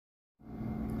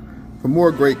For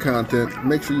more great content,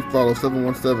 make sure you follow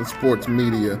 717 Sports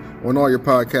Media on all your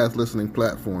podcast listening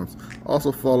platforms.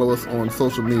 Also follow us on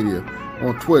social media,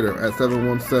 on Twitter at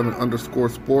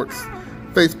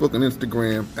 717_sports, Facebook and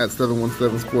Instagram at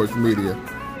 717 Sports Media.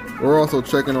 We're also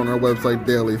checking on our website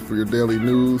daily for your daily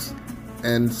news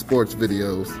and sports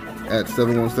videos at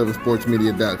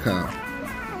 717sportsmedia.com.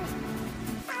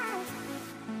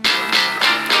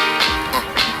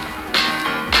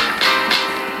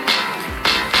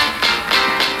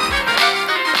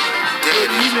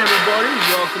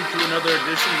 Welcome to another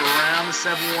edition of Around the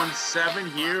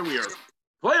 717. Here we are,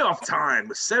 playoff time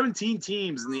with 17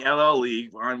 teams in the LL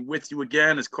League. I'm with you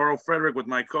again as Carl Frederick with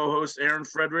my co-host Aaron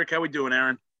Frederick. How we doing,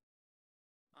 Aaron?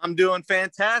 I'm doing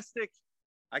fantastic.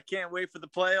 I can't wait for the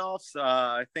playoffs.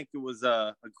 I think it was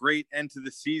a great end to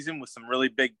the season with some really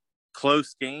big,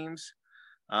 close games.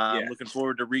 I'm looking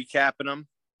forward to recapping them.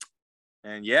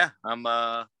 And I'm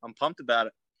pumped about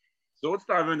it. So let's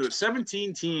dive into it.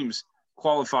 17 teams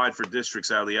qualified for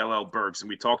districts out of the LL Berks, and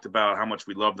we talked about how much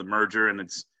we love the merger, and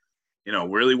it's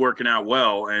really working out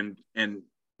well. And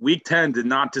week 10 did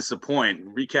not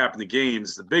disappoint. Recapping the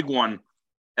games, the big one,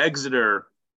 Exeter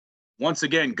once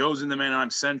again goes into Manheim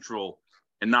Central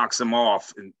and knocks them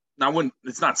off. And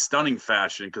it's not stunning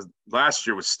fashion, because last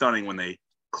year was stunning when they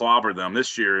clobbered them.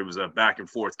 This year it was a back and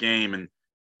forth game, and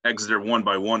Exeter won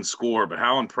by one score. But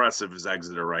how impressive is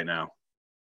Exeter right now?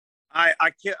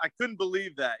 I couldn't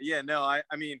believe that. I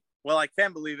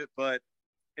can believe it, but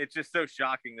it's just so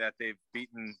shocking that they've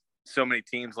beaten so many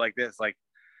teams like this. Like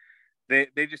they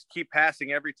just keep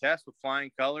passing every test with flying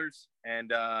colors.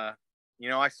 And I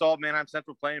saw Manheim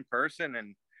Central play in person,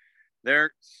 and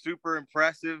they're super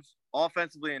impressive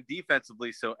offensively and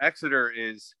defensively. So Exeter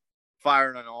is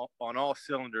firing on all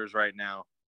cylinders right now,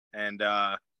 and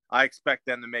I expect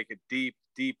them to make it deep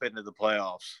into the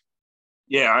playoffs.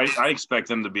 Yeah, I expect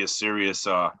them to be a serious,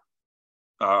 not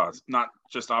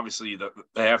just obviously they're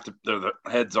the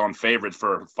heads-on favorite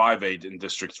for 5A in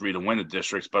District 3 to win the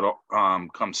districts, but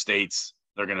come states,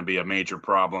 they're going to be a major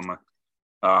problem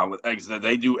with Exeter.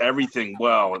 They do everything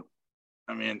well.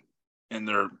 I mean, and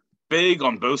they're big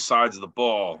on both sides of the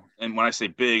ball. And when I say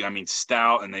big, I mean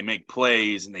stout, and they make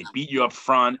plays, and they beat you up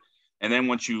front. And then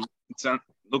once you settle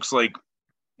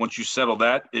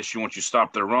that issue, once you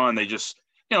stop their run, they just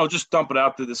dump it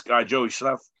out to this guy, Joey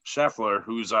Scheffler,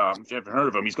 who's, if you haven't heard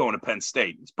of him, he's going to Penn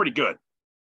State. It's pretty good.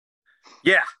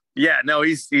 No,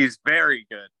 he's very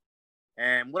good.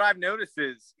 And what I've noticed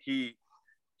is he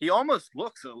almost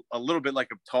looks a little bit like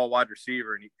a tall wide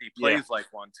receiver, and he plays like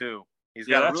one too. He's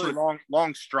got a really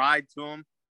long stride to him.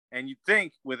 And you'd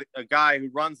think with a guy who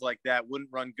runs like that wouldn't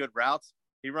run good routes.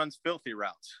 He runs filthy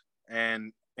routes.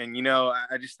 And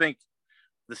I just think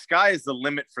the sky is the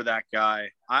limit for that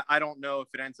guy. I don't know if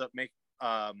it ends up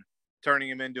turning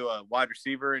him into a wide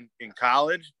receiver in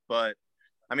college, but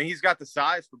I mean, he's got the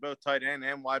size for both tight end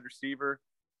and wide receiver,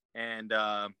 and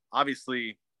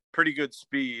obviously pretty good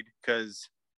speed, because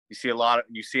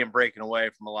you see him breaking away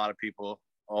from a lot of people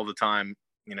all the time.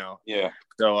 Yeah.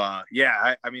 So I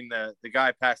mean, the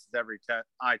guy passes every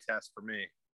eye test for me.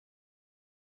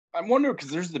 I wonder, because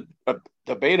there's a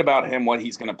debate about him, what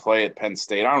he's going to play at Penn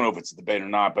State. I don't know if it's a debate or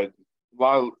not, but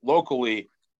locally,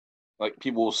 like,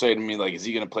 people will say to me, like, is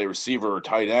he going to play receiver or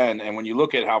tight end? And when you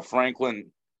look at how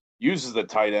Franklin uses the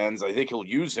tight ends, I think he'll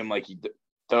use him like he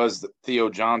does Theo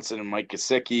Johnson and Mike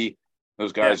Gesicki.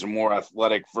 Those guys are more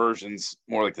athletic versions,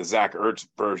 more like the Zach Ertz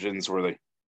versions, where they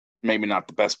maybe not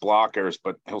the best blockers,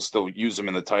 but he'll still use them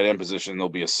in the tight end position. They'll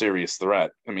be a serious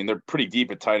threat. I mean, they're pretty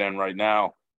deep at tight end right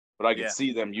now, but I could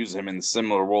see them use him in a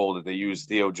similar role that they use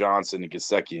Theo Johnson and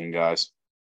Gesicki and guys.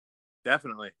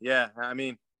 Definitely. Yeah. I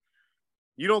mean,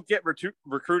 you don't get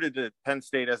recruited to Penn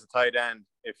State as a tight end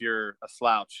if you're a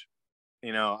slouch.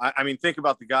 I mean, think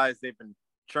about the guys they've been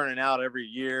churning out every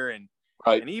year, and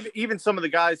even some of the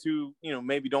guys who,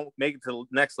 maybe don't make it to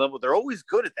the next level, they're always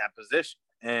good at that position.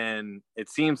 And it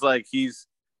seems like he's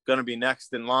going to be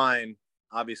next in line,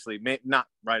 obviously, not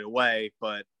right away,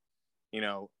 but,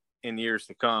 in years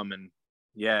to come. And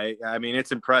I mean,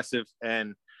 it's impressive.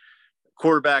 And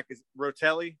quarterback is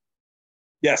Rotelli.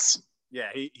 Yes. Yeah,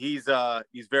 he's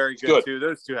very good too.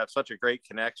 Those two have such a great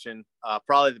connection.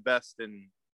 Probably the best in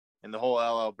the whole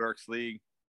LL Berks league.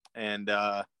 And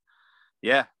I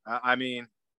mean,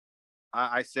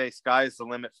 I say sky's the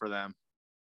limit for them.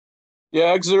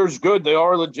 Yeah, Exeter's good. They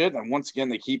are legit. And once again,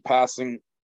 they keep passing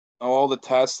all the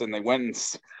tests, and they went in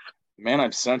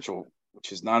Manheim Central,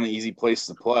 which is not an easy place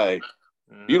to play.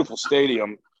 Beautiful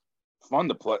stadium, fun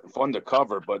to play, fun to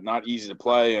cover, but not easy to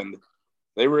play. And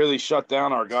they really shut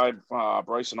down our guy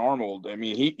Bryson Arnold. I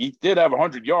mean, he did have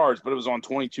 100 yards, but it was on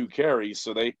 22 carries,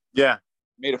 so they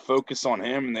made a focus on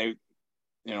him, and they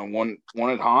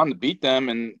wanted Hahn to beat them,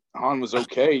 and Hahn was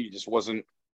okay. He just wasn't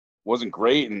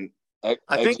great, and I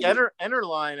think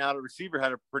Enterline out of receiver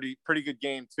had a pretty good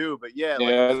game too. But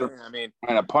I mean,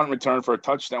 and a punt return for a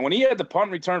touchdown. When he had the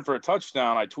punt return for a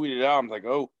touchdown, I tweeted out, I'm like,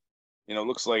 oh,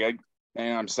 looks like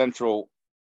I'm Central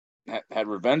had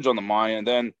revenge on the Maya. And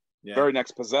then very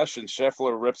next possession,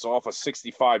 Scheffler rips off a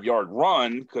 65-yard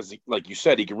run because, like you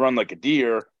said, he could run like a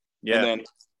deer. Yeah. And then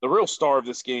the real star of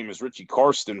this game is Richie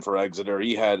Karsten for Exeter.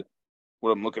 He had what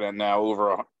I'm looking at now,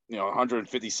 over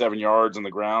 157 yards on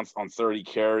the ground on 30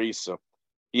 carries. So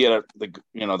he had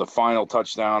the final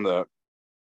touchdown to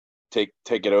take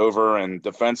it over. And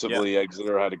defensively,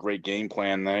 Exeter had a great game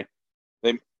plan.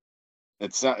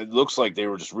 It looks like they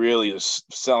were just really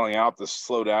selling out to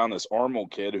slow down this Arnold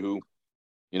kid who,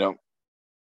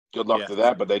 good luck to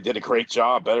that. But they did a great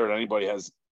job, better than anybody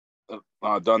has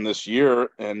done this year.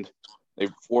 And they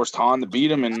forced Hahn to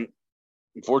beat him. And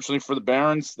unfortunately for the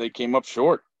Barons, they came up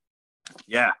short.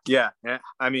 Yeah.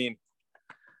 I mean,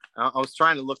 I was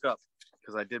trying to look up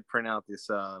because I did print out this.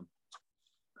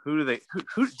 Who do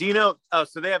you know? Oh,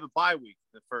 so they have a bye week.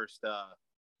 The first.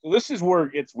 Well, this is where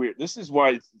it gets weird. This is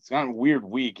why it's kind of a weird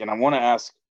week, and I want to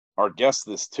ask our guests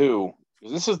this too.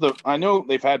 Because I know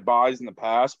they've had buys in the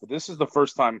past, but this is the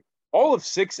first time all of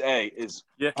 6A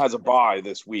has a bye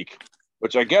this week.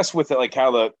 Which I guess with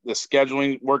how the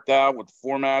scheduling worked out with the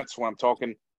formats, when I'm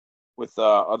talking with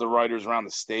other writers around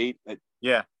the state,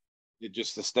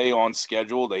 just to stay on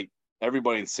schedule,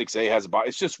 everybody in 6A has a bye.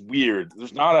 It's just weird.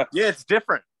 There's not a it's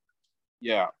different.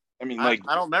 Yeah. I mean, I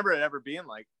don't remember it ever being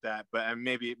like that, but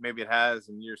maybe it has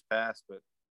in years past. But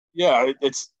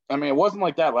it wasn't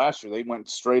like that last year. They went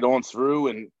straight on through,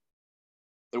 and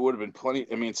there would have been plenty.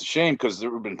 I mean, it's a shame because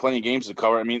there would have been plenty of games to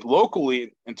cover. I mean,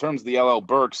 locally, in terms of the LL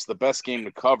Burks, the best game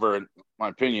to cover, in my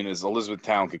opinion, is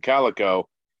Elizabethtown Cocalico,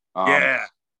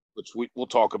 which we'll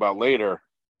talk about later.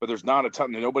 But there's not a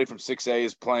ton. Nobody from 6A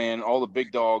is playing. All the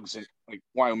big dogs, and like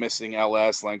Wyomissing,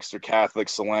 LS, Lancaster Catholic,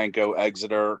 Solanco,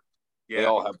 Exeter. They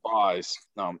all have buys.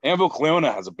 Anvil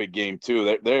Cleona has a big game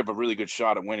too. They have a really good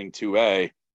shot at winning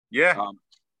 2A. Yeah,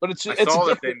 but it's I saw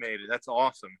that they made it. That's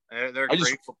awesome. They're a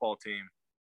great football team.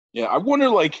 Yeah, I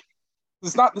wonder.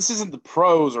 This isn't the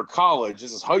pros or college.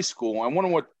 This is high school. I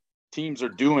wonder what teams are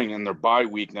doing in their bye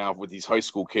week now with these high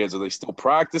school kids. Are they still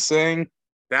practicing?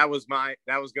 That was going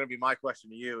to be my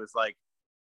question to you. Is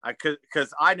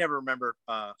because I never remember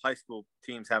high school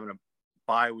teams having a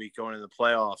bye week going into the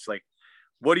playoffs. Like,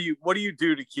 what do you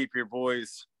do to keep your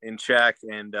boys in check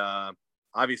and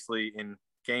obviously in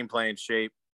game plan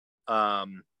shape?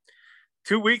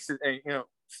 2 weeks,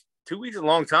 2 weeks is a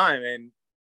long time, and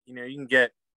you can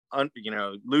get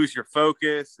lose your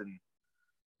focus and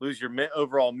lose your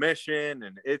overall mission,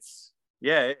 and it's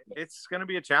going to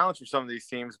be a challenge for some of these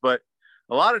teams. But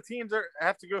a lot of teams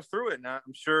have to go through it. Now,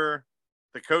 I'm sure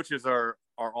the coaches are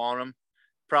on them.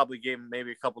 Probably gave them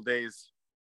maybe a couple days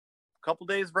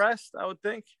rest, I would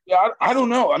think. Yeah, I don't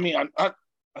know. I mean, I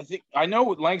think I know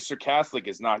with Lancaster Catholic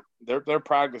is not. They're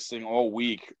practicing all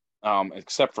week,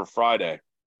 except for Friday.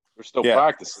 They're still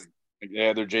practicing. They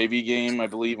had their JV game, I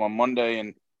believe, on Monday,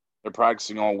 and they're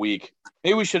practicing all week.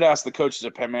 Maybe we should ask the coaches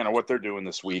at Penn Manor what they're doing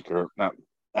this week, or not.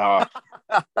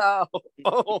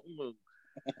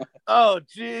 Oh,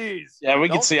 geez. Yeah, we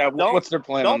can see what's their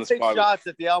plan on this. Don't take shots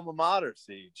at the alma mater,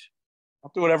 Siege.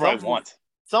 I'll do whatever I want.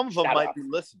 Some of them might be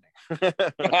listening.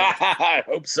 I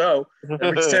hope so.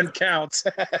 Every cent counts.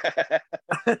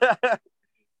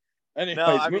 Anyways,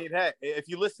 no, I mean, hey, if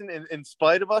you listen in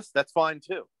spite of us, that's fine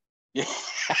too. Yeah.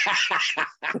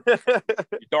 You're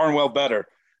darn well better.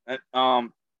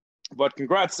 But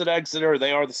congrats to Exeter.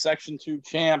 They are the Section 2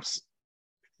 champs.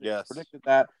 Yes. Predicted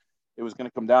that it was going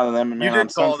to come down to them. And man, you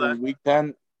did call that. Week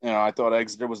 10. I thought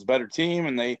Exeter was a better team,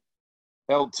 and they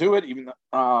held to it. Even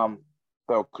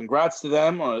so, congrats to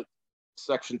them on a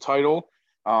section title.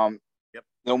 Yep.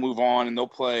 They'll move on and they'll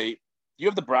play. Do you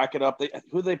have the bracket up?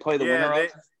 Who do they play the winner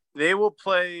of? They will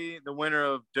play the winner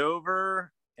of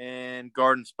Dover and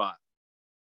Garden Spot.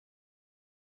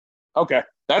 Okay.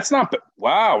 That's not –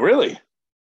 wow, really?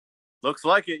 Looks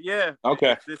like it, yeah.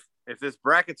 Okay. If this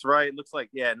bracket's right, it looks like,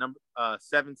 number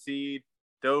 7 seed,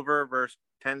 Dover versus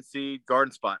 10 seed,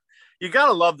 Garden Spot. You got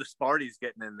to love the Sparties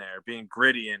getting in there, being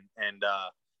gritty and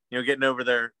getting over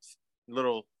their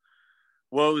little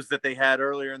woes that they had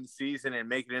earlier in the season and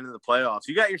making it into the playoffs.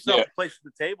 You got yourself a place at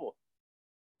the table,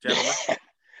 gentlemen.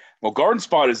 Well, Garden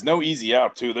Spot is no easy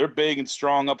out, too. They're big and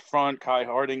strong up front. Kai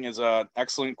Harding is an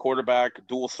excellent quarterback,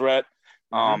 dual threat.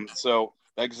 So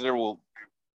Exeter will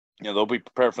they'll be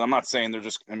prepared for. I'm not saying they're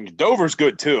just. I mean, Dover's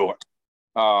good too.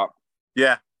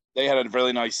 Yeah, they had a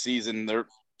really nice season.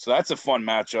 So that's a fun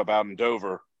matchup out in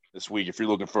Dover this week. If you're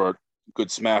looking for a good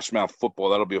smash mouth football,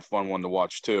 that'll be a fun one to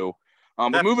watch too.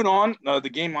 But moving on, the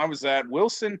game I was at,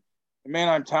 Wilson,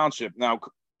 Manheim Township. Now,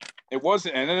 it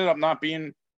ended up not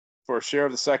being for a share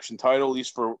of the section title, at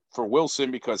least for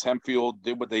Wilson, because Hempfield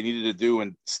did what they needed to do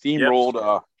and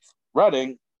steamrolled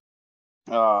Reading.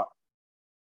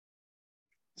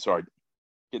 Sorry,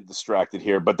 getting distracted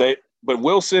here. But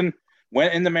Wilson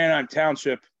went into Manheim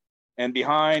Township, and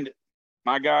behind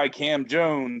my guy Cam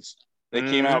Jones, they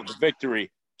came out with the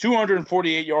victory.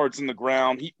 248 yards in the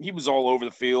ground. He was all over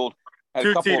the field. Had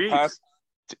a couple of passes.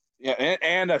 Yeah,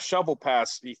 and a shovel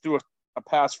pass. He threw a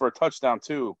pass for a touchdown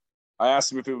too. I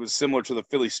asked him if it was similar to the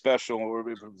Philly special or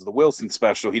if it was the Wilson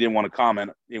special. He didn't want to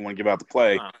comment. He didn't want to give out the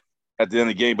play at the end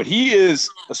of the game. But he is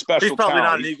a special He's probably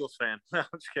talent. not an Eagles fan. No,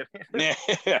 I'm just kidding.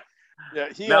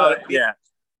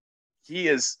 He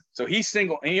is. So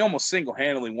he almost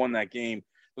single-handedly won that game.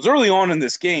 It was early on in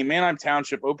this game. Manheim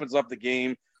Township opens up the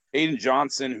game. Aiden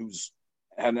Johnson, who's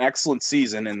had an excellent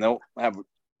season, and they'll have a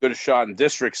good shot in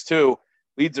districts too,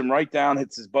 leads him right down,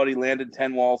 hits his buddy Landon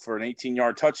Tenwall for an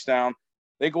 18-yard touchdown.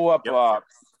 They go up,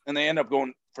 and they end up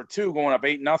going for two, going up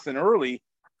 8-0 early,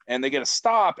 and they get a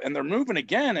stop, and they're moving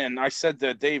again. And I said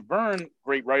to Dave Byrne,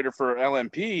 great writer for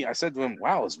LMP, I said to him,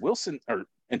 wow, is Wilson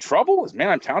in trouble? Is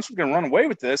Manheim Township going to run away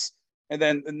with this? And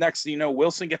then the next thing you know,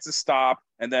 Wilson gets a stop,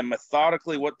 and then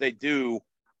methodically what they do,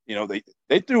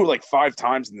 they threw like 5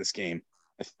 times in this game,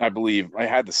 I believe. I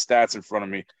had the stats in front of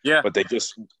me. Yeah. But they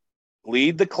just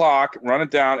lead the clock, run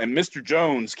it down, and Mr.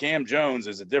 Jones, Cam Jones,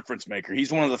 is a difference maker.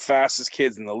 He's one of the fastest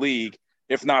kids in the league,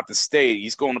 if not the state.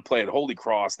 He's going to play at Holy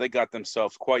Cross. They got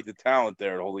themselves quite the talent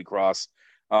there at Holy Cross.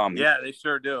 Yeah, they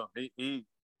sure do. He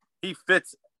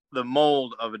fits the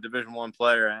mold of a Division I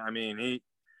player. I mean, if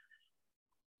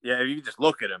you just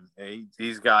look at him,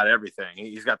 he's got everything.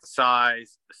 He's got the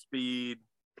size, the speed.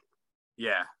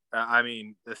 Yeah, I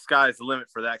mean, the sky's the limit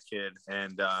for that kid.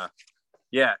 And,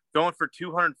 going for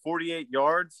 248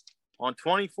 yards on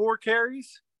 24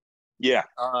 carries. Yeah.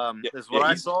 Is what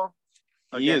I saw.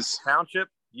 He is. Township,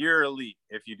 you're elite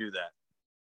if you do that.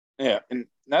 Yeah, and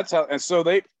that's how – and so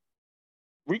they –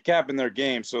 recapping their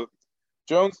game. So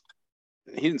Jones,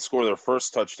 he didn't score their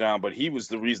first touchdown, but he was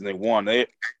the reason they won.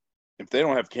 If they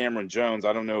don't have Cameron Jones,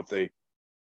 I don't know if they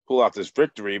pull out this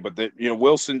victory. But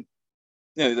Wilson,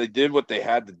 they did what they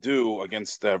had to do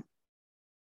against a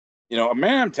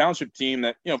Manheim Township team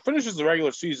that finishes the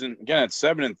regular season again at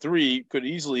 7-3, could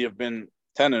easily have been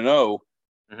 10-0,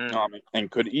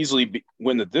 and could easily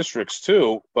win the districts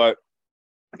too. But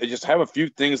they just have a few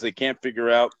things they can't figure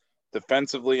out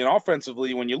defensively and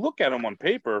offensively. When you look at them on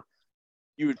paper,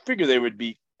 you would figure they would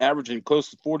be averaging close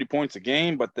to 40 points a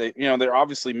game, but they're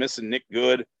obviously missing Nick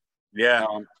Good. Yeah.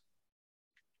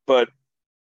 But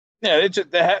yeah,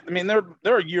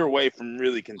 they're a year away from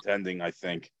really contending, I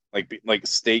think, like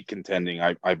state contending,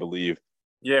 I believe.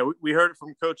 Yeah, we heard it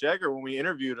from Coach Egger when we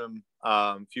interviewed him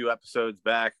a few episodes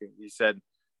back. He said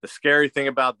the scary thing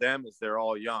about them is they're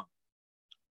all young.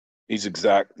 He's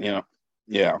exact, yeah.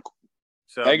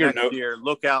 So next year,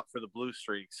 look out for the Blue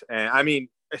Streaks. And I mean,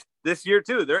 this year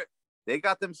too, they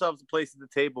got themselves a place at the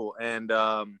table. And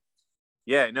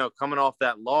coming off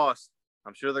that loss,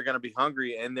 I'm sure they're going to be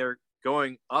hungry, and they're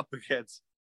going up against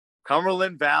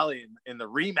Cumberland Valley in the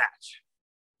rematch.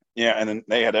 Yeah, and then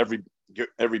they had every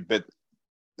bit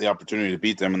the opportunity to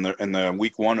beat them in the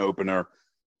week 1 opener.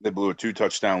 They blew a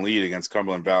 2-touchdown lead against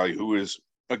Cumberland Valley, who is,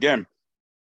 again,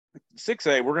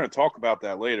 6A. We're going to talk about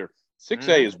that later.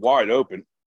 6A is wide open.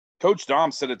 Coach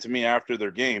Dom said it to me after their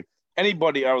game.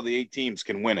 Anybody out of the 8 teams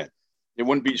can win it. It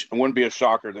wouldn't be a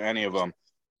shocker to any of them.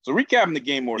 So recapping the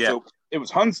game more. Yeah. So it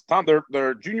was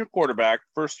their junior quarterback,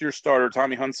 first-year starter,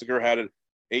 Tommy Hunsiker, had an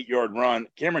 8-yard run.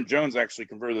 Cameron Jones actually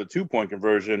converted a 2-point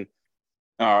conversion.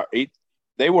 They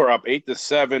were up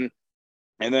 8-7,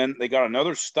 and then they got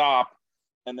another stop,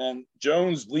 and then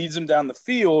Jones leads them down the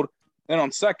field. Then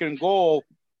on second and goal,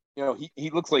 he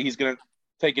looks like he's going to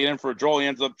take it in for a draw. He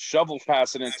ends up shovel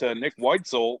passing it to Nick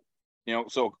Weitzel,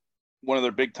 so one of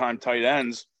their big-time tight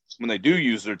ends when they do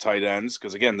use their tight ends,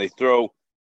 because, again, they throw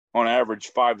on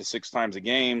average 5 to 6 times a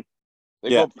game. They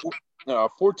go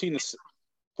up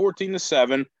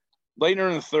 14-7. Later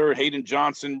in the third, Hayden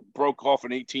Johnson broke off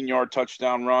an 18-yard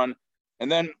touchdown run.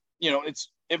 And then,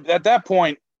 at that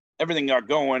point, everything got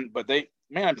going, but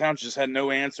Manheim Township just had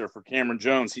no answer for Cameron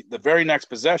Jones. The very next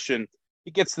possession,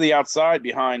 he gets to the outside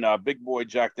behind big boy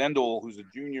Jack Dendel, who's a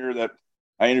junior that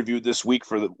I interviewed this week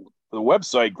for the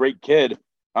website. Great kid.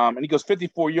 And he goes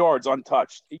 54 yards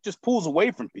untouched. He just pulls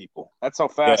away from people. That's how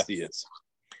fast he is.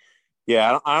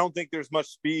 Yeah, I don't think there's much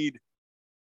speed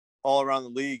all around the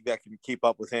league that can keep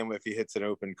up with him if he hits an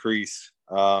open crease.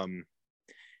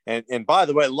 And by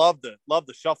the way, love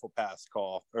the shuffle pass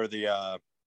call, or the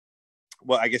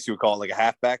I guess you would call it like a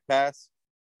halfback pass.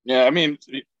 Yeah, I mean,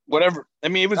 whatever. I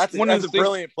mean, it was that's a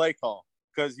brilliant play call,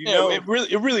 because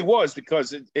it really was,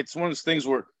 because it's one of those things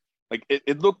where, like,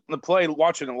 it looked, the play,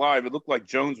 watching it live, it looked like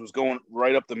Jones was going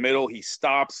right up the middle. He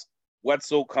stops.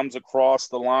 Wetzel comes across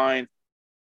the line,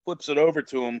 flips it over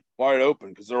to him wide open,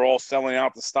 because they're all selling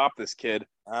out to stop this kid.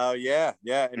 Oh yeah,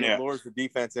 and it lures the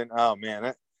defense in. Oh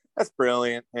man, that's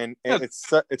brilliant, and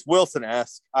it's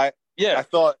Wilson-esque. I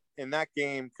thought in that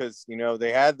game, because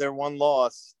they had their one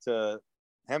loss to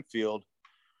Hempfield,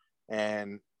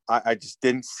 and I just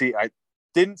didn't see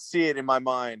it in my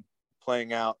mind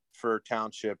playing out for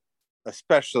Township,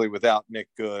 especially without Nick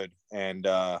Good. And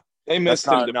they missed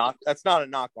him. That's not a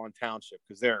knock on Township,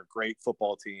 because they're a great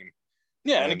football team.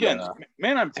 Yeah, and again,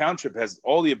 Manheim Township has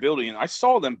all the ability, and I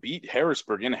saw them beat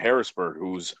Harrisburg in Harrisburg,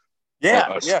 who's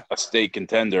a state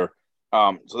contender.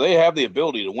 So they have the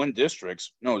ability to win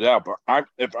districts, no doubt. But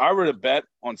if I were to bet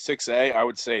on 6A, I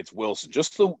would say it's Wilson.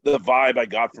 Just the vibe I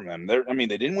got from them. They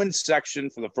didn't win section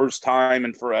for the first time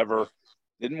in forever.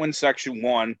 Didn't win section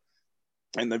 1,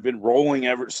 and they've been rolling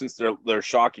ever since their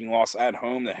shocking loss at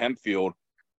home to Hempfield.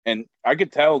 And I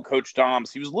could tell Coach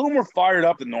Doms, he was a little more fired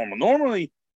up than normal.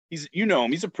 Normally, he's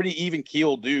him. He's a pretty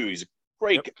even-keeled dude. He's a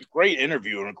great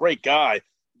interviewer and a great guy.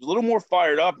 He's a little more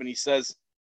fired up, and he says,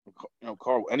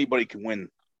 Carl, anybody can win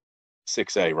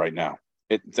 6A right now.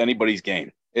 It's anybody's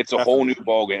game. It's a whole new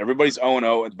ball game. Everybody's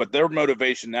 0-0, but their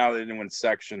motivation now, they didn't win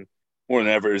section more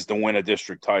than ever, is to win a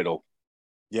district title.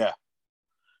 Yeah.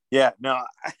 No,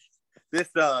 this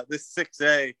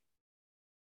 6A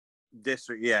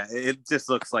district, it just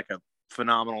looks like a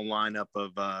phenomenal lineup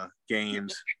of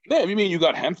games. Yeah, I mean, you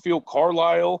got Hempfield,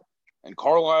 Carlisle, and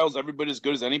Carlisle's everybody as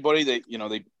good as anybody.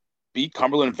 They beat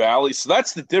Cumberland Valley. So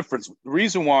that's the difference. The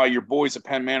reason why your boys at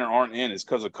Penn Manor aren't in is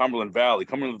because of Cumberland Valley.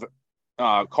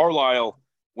 Carlisle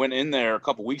went in there a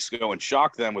couple weeks ago and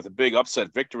shocked them with a big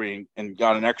upset victory and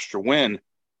got an extra win.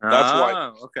 That's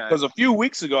why. Okay. Because a few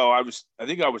weeks ago, I was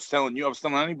telling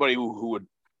anybody who would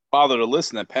bother to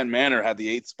listen that Penn Manor had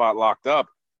the 8th spot locked up.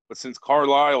 But since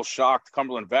Carlisle shocked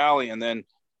Cumberland Valley and then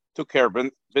took care of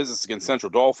business against Central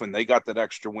Dauphin, they got that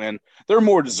extra win. They're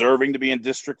more deserving to be in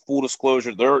district, full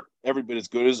disclosure. They're every bit as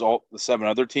good as all the 7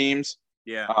 other teams.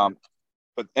 Yeah.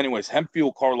 But anyways,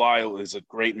 Hempfield Carlisle is a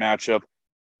great matchup.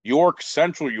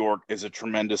 Central York is a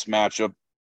tremendous matchup.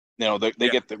 They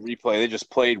get the replay. They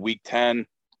just played week 10.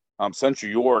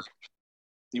 Central York,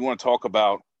 you want to talk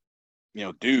about,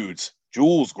 dudes.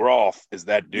 Jules Groff is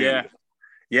that dude.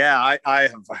 Yeah,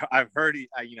 I've heard he.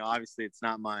 Obviously it's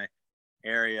not my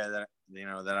area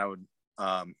that I would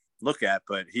look at,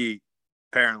 but he's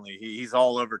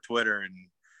all over Twitter,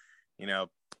 and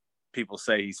people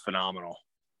say he's phenomenal.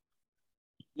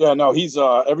 Yeah, no, he's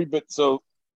every bit. So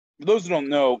for those who don't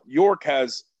know, York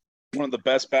has one of the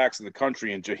best backs in the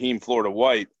country in Jaheim Florida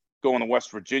White, going to West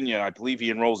Virginia. I believe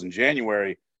he enrolls in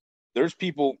January. There's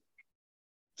people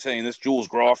saying this Jules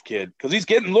Groff kid, because he's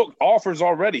getting offers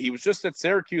already. He was just at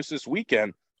Syracuse this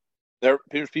weekend.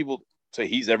 There's people say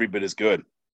he's every bit as good.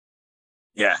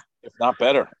 Yeah, if not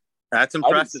better. That's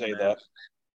impressive. I didn't say that.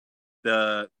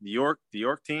 The York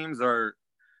teams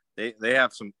they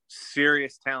have some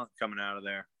serious talent coming out of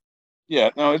there. Yeah,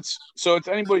 no, it's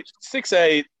anybody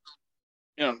 6A.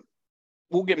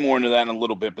 We'll get more into that in a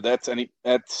little bit, but that's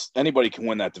anybody can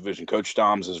win that division. Coach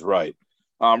Doms is right.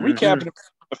 Recapping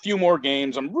a few more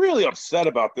games. I'm really upset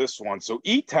about this one. So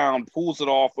E-Town pulls it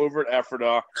off over at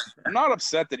Ephrata. I'm not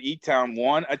upset that E-Town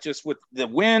won. I just, with the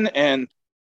win and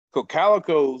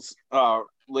Cocalico's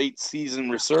late season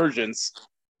resurgence,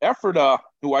 Ephrata,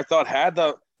 who I thought had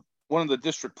one of the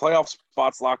district playoff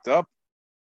spots locked up,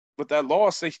 with that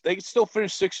loss, they still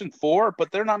finished 6-4,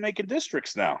 but they're not making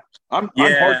districts now. I'm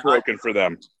heartbroken for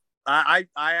them. I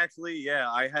actually,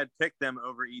 I had picked them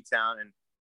over E-Town,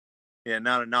 and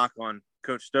not a knock on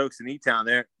Coach Stokes and E-Town.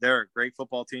 They're a great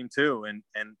football team too, and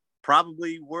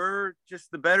probably were just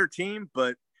the better team.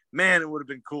 But man, it would have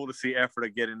been cool to see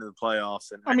Ephrata get into the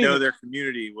playoffs, and I know their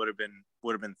community would have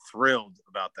been thrilled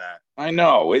about that. I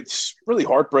know, it's really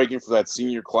heartbreaking for that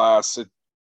senior class.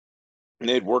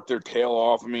 They'd worked their tail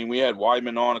off. I mean, we had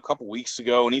Weidman on a couple weeks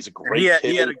ago, and he's a great kid.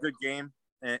 He had a good game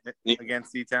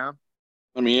against E-Town.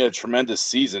 I mean, he had a tremendous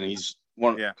season. He's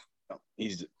one. Yeah.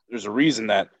 There's a reason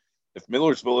that if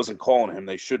Millersville isn't calling him,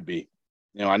 they should be.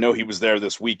 I know he was there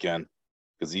this weekend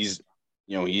because he's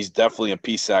he's definitely a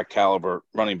PSAC caliber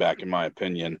running back in my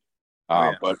opinion.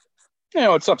 But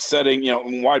it's upsetting.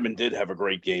 Weidman did have a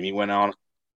great game. He went out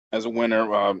as a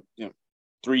winner.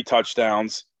 3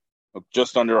 touchdowns,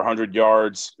 just under 100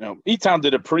 yards. E-Town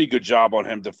did a pretty good job on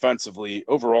him defensively.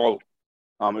 Overall,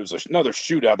 it was another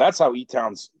shootout. That's how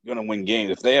E-Town's going to win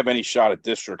games. If they have any shot at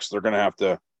districts, they're going to have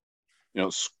to,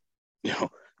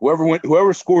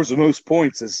 whoever scores the most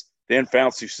points, as Dan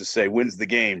Fouts used to say, wins the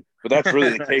game. But that's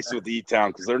really the case with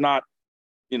E-Town because they're not,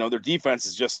 their defense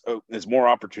is more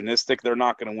opportunistic. They're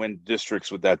not going to win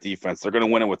districts with that defense. They're going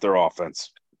to win it with their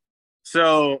offense.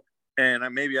 So, and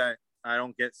maybe I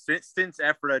don't get since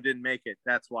Ephrata didn't make it.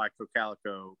 That's why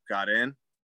Cocalico got in.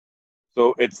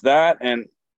 So it's that, and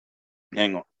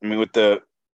hang on. I mean, with the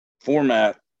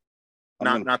format,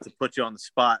 not to put you on the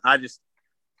spot. I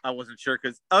wasn't sure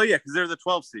because they're the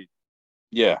 12 seed.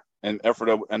 Yeah, and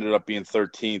Ephrata ended up being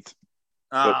 13th.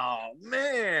 Oh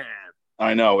man,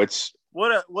 I know it's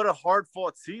what a hard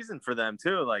fought season for them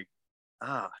too. Like,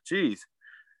 geez.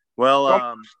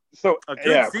 Well, so a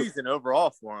good season overall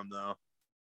for them though.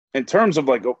 In terms of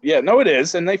it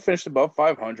is, and they finished above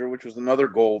 500, which was another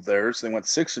goal of theirs. They went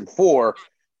 6-4,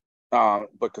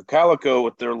 but Cocalico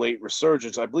with their late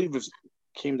resurgence, I believe,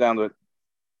 came down to.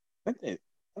 I think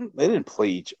they didn't play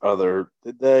each other,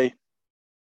 did they?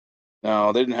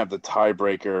 No, they didn't have the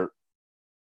tiebreaker.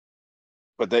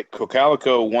 But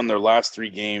Cocalico won their last 3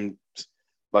 games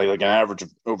like an average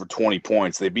of over 20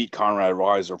 points. They beat Conrad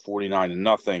Weiser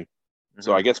 49-0. Mm-hmm.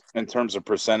 So I guess in terms of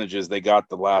percentages, they got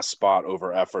the last spot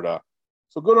over Ephrata.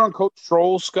 So good on Coach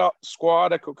Stroll's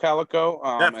squad at Cocalico,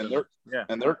 and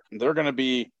they're going to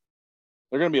be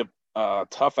a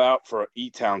tough out for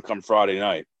E-Town come Friday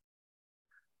night.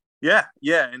 Yeah,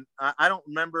 and I don't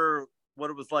remember what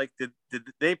it was like. Did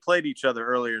they played each other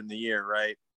earlier in the year,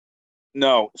 right?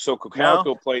 No, so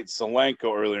Cocalico played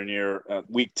Solanco earlier in the year,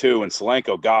 week 2, and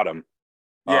Solanco got him,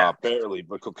 barely.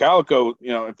 But Cocalico,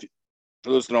 for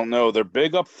those who don't know, they're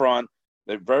big up front.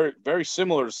 They're very, very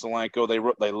similar to Solanco.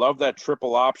 They love that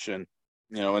triple option,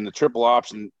 and the triple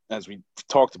option, as we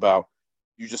talked about,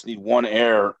 you just need one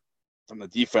error from the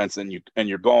defense, and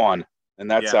you're gone.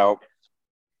 And that's how,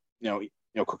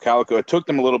 Cocalico. It took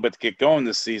them a little bit to get going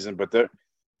this season, but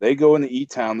they go into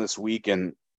E-Town this week,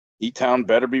 and E-Town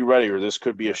better be ready, or this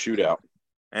could be a shootout.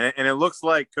 And it looks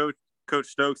like Coach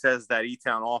Stokes has that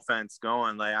E-Town offense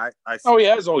going. Like it's all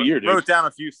year, dude. Wrote down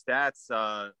a few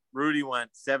stats. Rudy went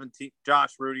 17.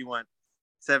 Josh Rudy went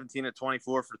 17 of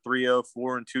 24 for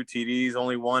 304 and 2 TDs,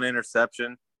 only 1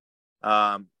 interception.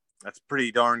 That's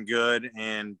pretty darn good.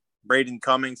 And Braden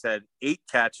Cummings had 8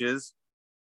 catches.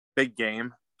 Big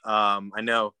game. I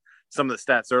know some of the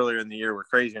stats earlier in the year were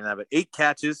crazy in that, but 8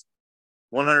 catches,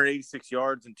 186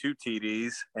 yards and 2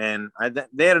 TDs. And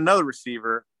they had another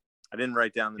receiver. I didn't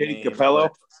write down the name.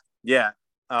 Capello? Yeah.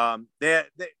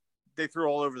 They threw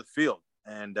all over the field.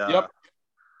 And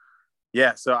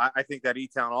so I think that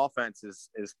E-Town offense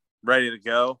is ready to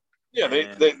go. Yeah,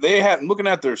 they had, looking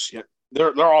at their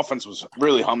offense was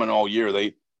really humming all year.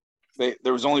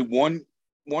 There was only one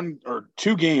or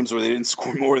 2 games where they didn't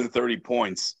score more than 30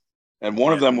 points. And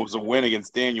one of them was a win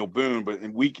against Daniel Boone. But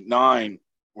in week 9,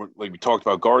 like we talked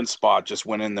about, Garden Spot just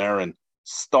went in there and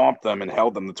stomped them and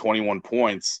held them to 21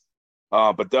 points.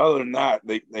 But other than that,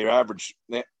 they averaged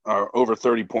over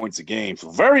 30 points a game. So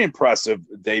very impressive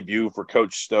debut for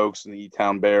Coach Stokes and the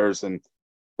E-Town Bears. And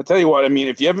I tell you what, I mean,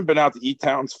 if you haven't been out to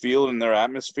E-Town's field and their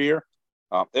atmosphere,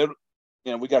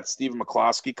 we got Stephen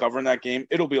McCloskey covering that game.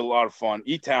 It'll be a lot of fun.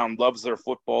 E-Town loves their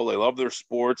football. They love their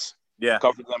sports. Yeah.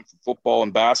 Cover them for football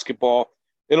and basketball.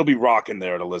 It'll be rocking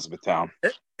there at Elizabethtown.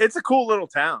 It's a cool little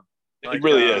town. It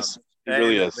really is. It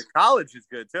really is. The college is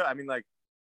good too. I mean, like,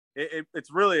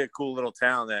 it's really a cool little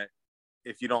town that,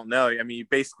 if you don't know, I mean, you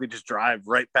basically just drive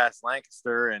right past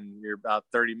Lancaster and you're about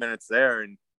 30 minutes there.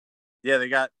 And they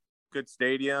got good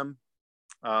stadium.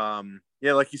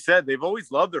 Like you said, they've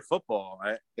always loved their football.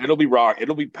 It'll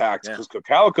be packed because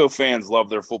Cocalico fans love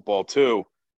their football too.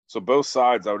 So both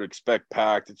sides, I would expect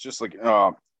packed. It's just like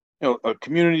a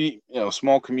community,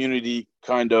 small community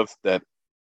kind of that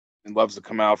loves to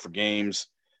come out for games.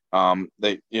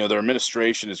 Their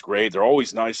administration is great. They're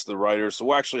always nice to the writers. So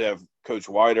we'll actually have Coach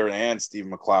Wider and Stephen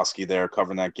McCloskey there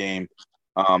covering that game.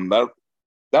 That'll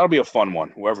be a fun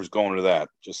one. Whoever's going to that,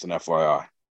 just an FYI.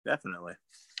 Definitely.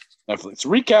 So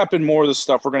recapping more of this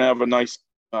stuff, we're going to have a nice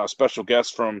special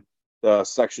guest from the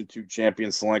Section 2 champion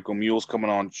Solanco Mules coming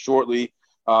on shortly.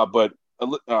 But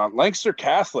Lancaster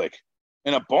Catholic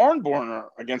in a barn burner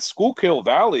against Schuylkill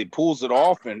Valley pulls it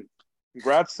off. And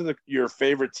congrats to your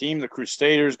favorite team, the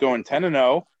Crusaders, going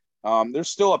 10-0. They're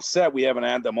still upset we haven't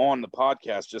had them on the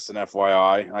podcast. Just an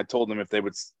FYI. I told them if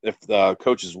the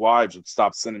coaches' wives would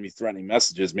stop sending me threatening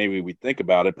messages, maybe we'd think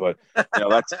about it. But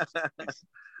that's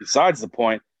besides the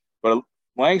point. But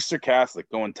Lancaster Catholic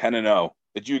going 10-0.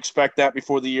 Did you expect that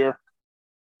before the year?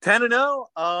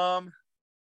 10-0.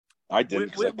 I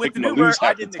didn't. With the new merger,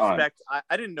 I didn't expect.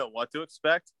 I didn't know what to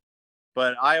expect,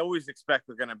 but I always expect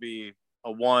they're going to be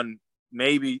a 1,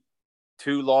 maybe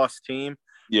 2 loss team.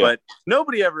 Yeah. But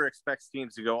nobody ever expects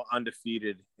teams to go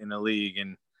undefeated in the league,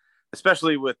 and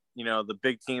especially with the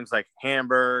big teams like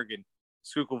Hamburg and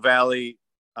Schuylkill Valley.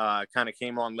 Kind of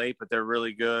came on late, but they're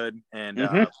really good, and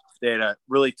they had a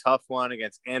really tough one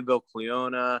against Anvil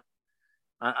Cleona.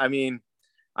 I mean,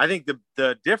 I think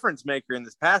the difference maker in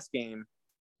this past game.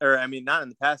 Or, I mean, not in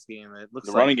the past game. It looks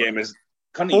the like running game is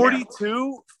Cunningham.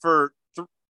 42 for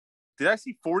did I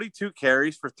see 42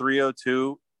 carries for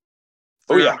 302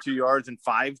 yards and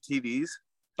 5 TDs?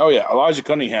 Oh, yeah. Elijah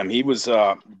Cunningham. He was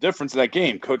the difference in that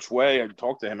game. Coach Way, I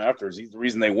talked to him afterwards. He's the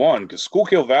reason they won because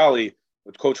Schuylkill Valley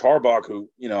with Coach Harbach,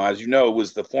 who, as you know,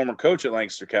 was the former coach at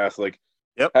Lancaster Catholic,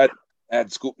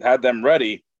 had them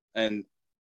ready. And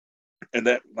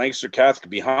that Lancaster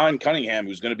Catholic behind Cunningham,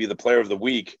 who's going to be the player of the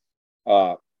week,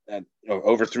 at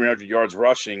over 300 yards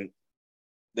rushing,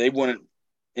 they went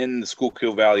in the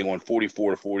Schuylkill Valley, won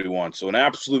 44-41. So an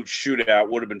absolute shootout.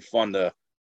 Would have been fun to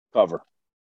cover.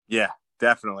 Yeah,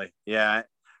 definitely. Yeah,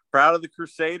 proud of the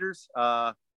Crusaders,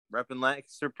 repping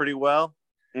Lancaster pretty well,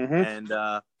 and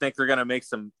think they're going to make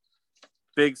some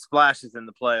big splashes in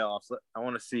the playoffs. I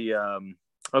want to see.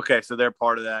 Okay, so they're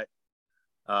part of that.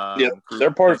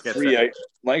 They're part of 3A.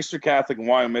 Lancaster Catholic and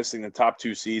Wyomissing, the top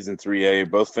 2 seeds in 3A,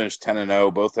 both finished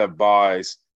 10-0. Both have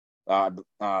byes. I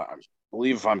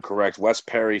believe, if I'm correct, West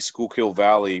Perry, Schuylkill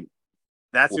Valley.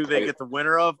 That's who they get the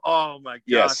winner of. Oh my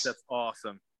gosh, that's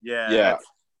awesome! Yeah.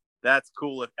 That's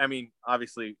cool.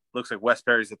 Obviously, looks like West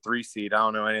Perry's a 3 seed. I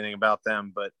don't know anything about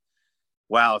them, but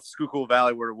wow, if Schuylkill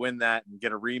Valley were to win that and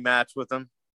get a rematch with them,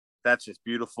 that's just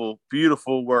beautiful,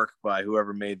 beautiful work by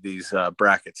whoever made these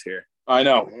brackets here. I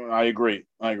know. I agree.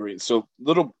 So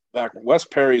little back, West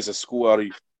Perry is a school out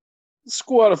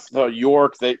of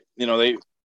York. They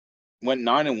went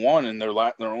 9-1, and their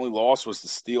only loss was to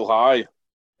Steel High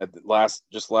at the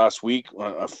last week.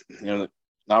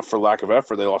 Not for lack of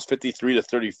effort, they lost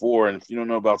 53-34. And if you don't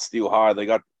know about Steel High, they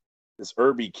got this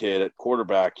Irby kid at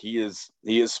quarterback. He is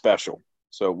special.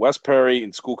 So West Perry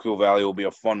and Schuylkill Valley will be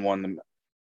a fun one.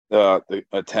 The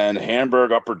 10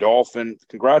 Hamburg Upper Dolphin.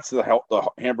 Congrats to the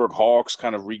Hamburg Hawks,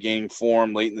 kind of regaining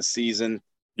form late in the season.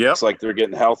 Yep. Looks like they're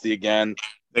getting healthy again.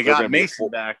 They got Mason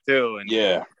back too, and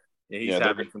he's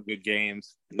having some good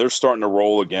games. They're starting to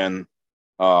roll again.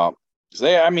 They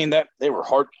were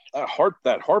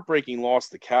heartbreaking loss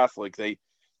to Catholic. They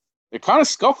kind of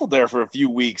scuffled there for a few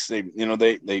weeks. They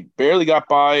barely got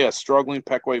by a struggling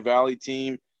Pequay Valley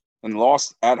team and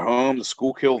lost at home to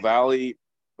Schuylkill Valley.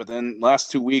 But then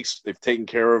last 2 weeks, they've taken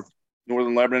care of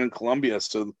Northern Lebanon and Columbia,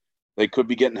 so they could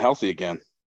be getting healthy again.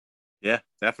 Yeah,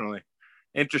 definitely.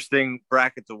 Interesting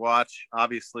bracket to watch.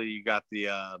 Obviously, you got the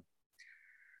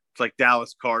it's like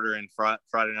Dallas Carter and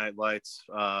Friday Night Lights,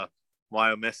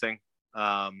 Wyomissing.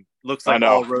 Looks like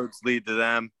all roads lead to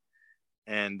them.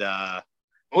 And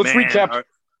let's recap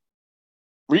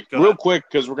real quick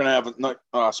because we're going to have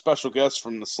a special guest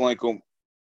from the Solanco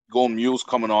Golden Mules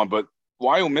coming on. But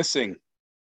Wyomissing.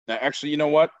 Now, actually, you know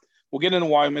what? We'll get into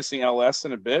Wyomissing LS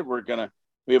in a bit.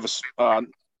 We have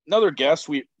another guest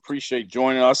we appreciate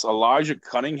joining us, Elijah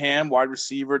Cunningham, wide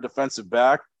receiver, defensive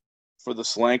back for the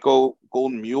Solanco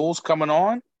Golden Mules coming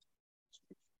on.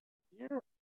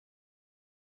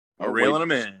 We're reeling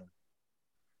him in.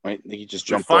 I think he just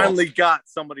jumped finally got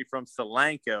somebody from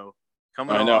Solanco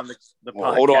coming on the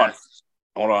podcast.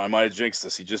 Hold on. I might have jinxed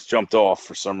this. He just jumped off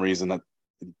for some reason. That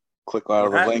click out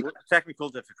of the link. Technical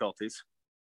difficulties.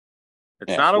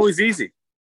 It's not always easy.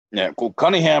 Yeah, well,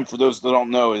 Cunningham, for those that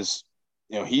don't know, is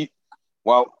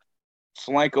while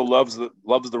Solanco loves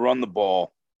to run the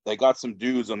ball, they got some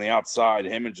dudes on the outside,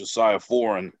 him and Josiah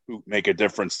Foreign, who make a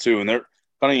difference too. And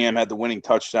Cunningham had the winning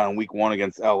touchdown week 1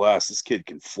 against LS. This kid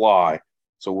can fly.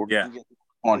 So we're going to get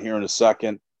on here in a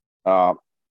second.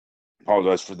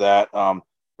 Apologize for that.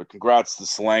 But congrats to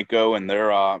Solanco and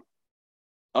their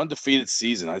undefeated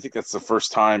season. I think that's the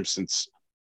first time since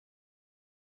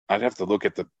I'd have to look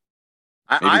at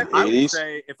I would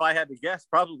say, if I had to guess,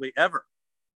 probably ever.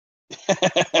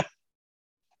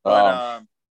 But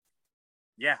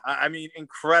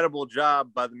incredible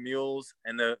job by the Mules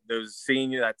and that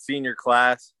senior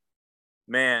class.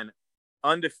 Man,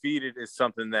 undefeated is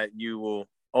something that you will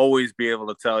always be able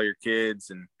to tell your kids,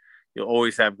 and you'll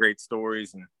always have great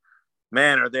stories. And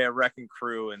man, are they a wrecking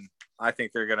crew. And I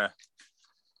think they're going to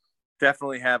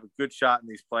definitely have a good shot in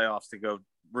these playoffs to go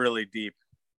really deep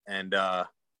and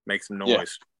make some noise. Yeah.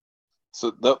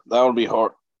 So that'll be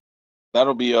hard.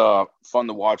 That'll be fun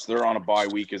to watch. They're on a bye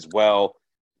week as well.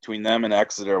 Between them and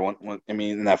Exeter,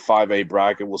 in that 5A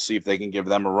bracket, we'll see if they can give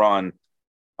them a run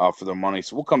for their money.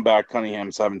 So we'll come back.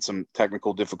 Cunningham's having some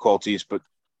technical difficulties, but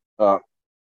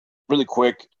really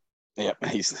quick, yeah,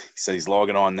 he said he's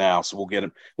logging on now, so we'll get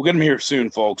him. We'll get him here soon,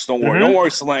 folks. Don't worry. Don't worry,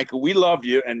 Solanka. We love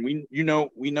you, and we know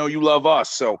you love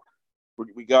us. So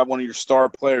we got one of your star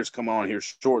players coming on here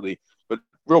shortly. But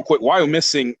real quick,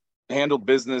 Wyomissing handled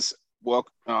business well.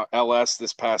 LS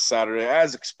this past Saturday,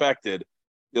 as expected.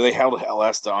 They held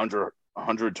LS to under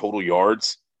 100 total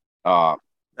yards.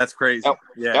 That's crazy.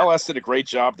 Yeah, LS did a great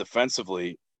job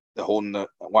defensively, holding the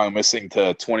Wyomissing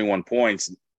to 21 points.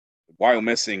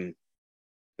 Wyomissing,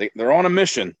 they're on a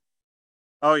mission.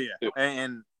 Oh yeah,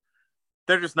 and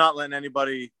they're just not letting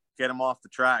anybody get them off the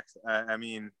tracks. I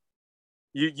mean,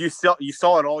 you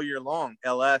saw it all year long.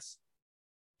 LS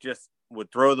just would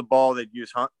throw the ball. They'd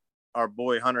use our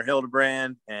boy Hunter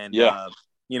Hildebrand, and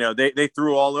they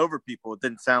threw all over people. It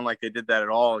didn't sound like they did that at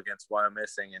all against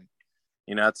Wyomissing, and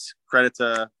it's credit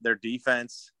to their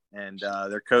defense and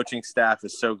their coaching staff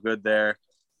is so good there.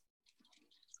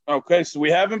 Okay, so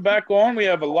we have him back on. We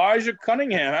have Elijah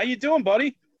Cunningham. How you doing,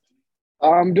 buddy?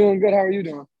 I'm doing good. How are you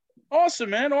doing?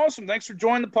 Awesome, man. Awesome. Thanks for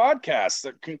joining the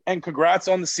podcast, and congrats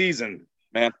on the season,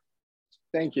 man.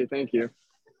 Thank you. Thank you.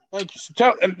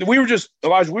 So we were just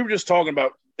talking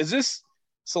about, is this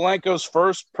Solanko's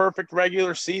first perfect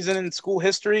regular season in school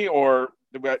history, or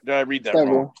did I read that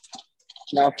wrong?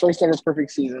 No, first ever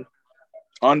perfect season.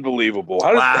 Unbelievable.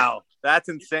 Wow, that's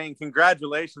insane.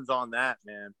 Congratulations on that,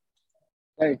 man.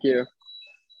 Thank you.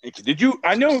 Did you?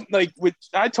 I know,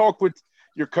 I talked with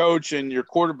your coach and your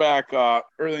quarterback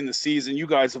early in the season. You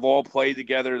guys have all played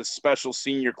together, the special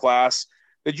senior class.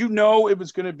 Did you know it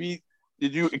was going to be?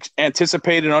 Did you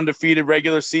anticipate an undefeated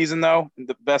regular season, though,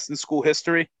 the best in school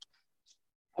history?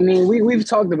 I mean, we've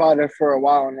talked about it for a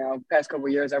while now, past couple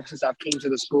of years, ever since I came to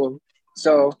the school.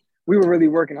 So we were really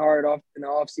working hard in the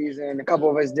off season. A couple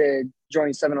of us did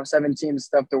join 7-on-7 team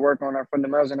stuff to work on our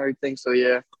fundamentals and everything. So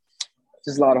yeah.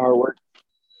 Just a lot of hard work.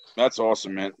 That's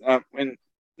awesome, man. And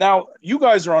now you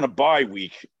guys are on a bye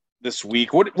week this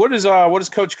week. What does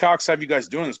Coach Cox have you guys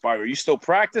doing this bye week? Are you still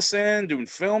practicing, doing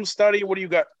film study? What do you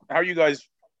got? How are you guys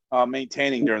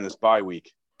maintaining during this bye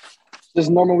week?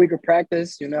 Just normal week of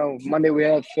practice. Monday we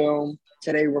have film.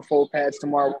 Today we're full pads.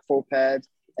 Tomorrow we're full pads.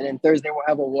 And then Thursday we'll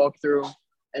have a walkthrough.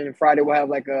 And then Friday we'll have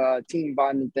like a team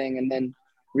bonding thing. And then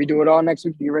we do it all next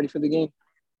week to get ready for the game.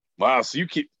 Wow. So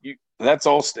that's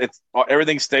all.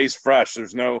 Everything stays fresh.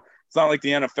 It's not like the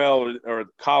NFL or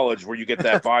college where you get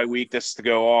that bye week just to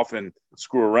go off and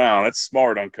screw around. That's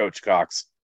smart on Coach Cox.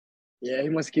 Yeah, he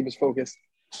wants to keep us focused.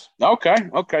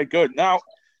 Okay, good. Now,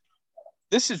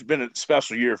 this has been a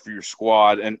special year for your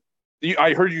squad, and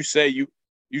I heard you say you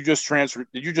just transferred.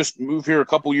 Did you just move here a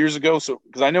couple years ago? So,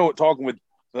 because I know talking with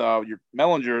your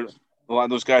Mellinger, a lot of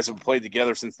those guys have played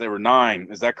together since they were 9.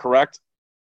 Is that correct?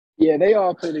 Yeah, they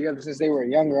all played together since they were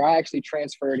younger. I actually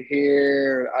transferred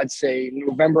here, I'd say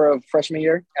November of freshman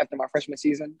year, after my freshman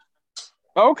season.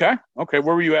 Okay. Where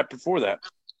were you at before that?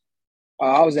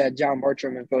 I was at John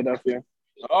Bartram in Philadelphia.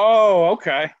 Oh,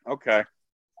 okay.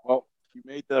 Well, you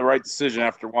made the right decision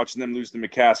after watching them lose to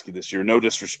McCaskey this year. No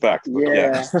disrespect.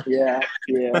 Yeah.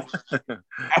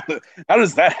 How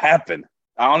does that happen?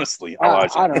 Honestly,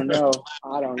 Elijah. I don't know.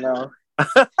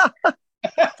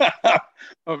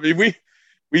 I mean,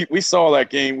 we saw that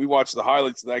game. We watched the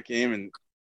highlights of that game, and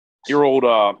your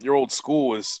old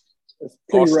school is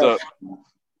pretty rough.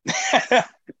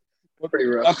 Pretty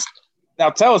rough. Now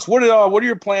tell us, what are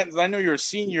your plans? I know you're a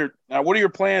senior. Now, what are your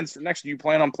plans for next year? You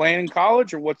plan on playing in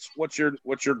college, or what's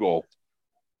your goal?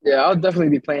 Yeah, I'll definitely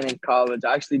be playing in college.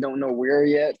 I actually don't know where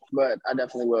yet, but I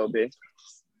definitely will be.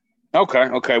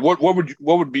 Okay. What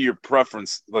would be your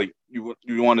preference? Like, you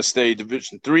want to stay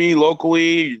Division III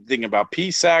locally? You thinking about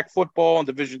PSAC football in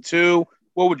Division II?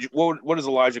 What does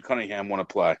Elijah Cunningham want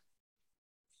to play? I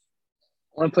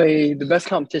want to play the best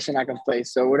competition I can play.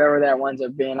 So whatever that winds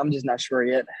up being, I'm just not sure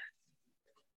yet.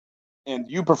 And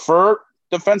do you prefer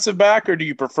defensive back or do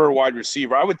you prefer wide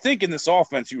receiver? I would think in this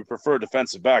offense you would prefer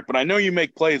defensive back, but I know you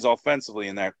make plays offensively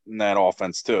in that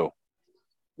offense too.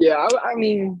 Yeah, I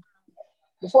mean,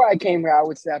 before I came here, I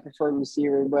would say I preferred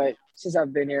receiver, but since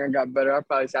I've been here and got better, I'd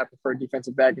probably say I prefer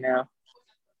defensive back now.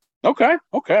 Okay.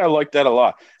 I like that a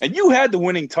lot. And you had the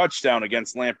winning touchdown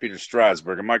against Lampeter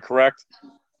Strasburg. Am I correct?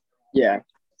 Yeah.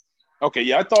 Okay.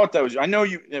 Yeah, I thought that was – I know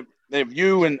you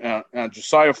and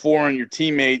Josiah Foreign, your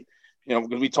teammate,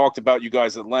 because we talked about you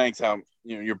guys at length, how,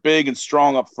 you're big and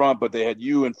strong up front, but they had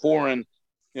you and Foreign,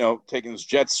 taking those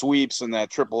jet sweeps and that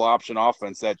triple option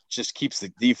offense that just keeps the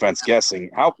defense guessing.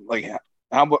 How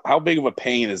big of a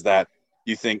pain is that,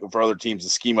 you think, for other teams to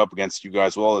scheme up against you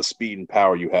guys with all the speed and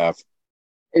power you have?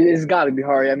 It's got to be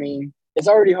hard. I mean, it's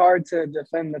already hard to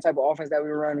defend the type of offense that we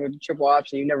run with triple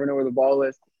option. You never know where the ball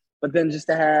is. But then just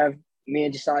to have me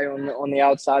and Josiah on the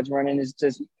outsides running is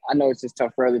just – I know it's just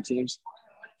tough for other teams.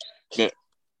 Yeah.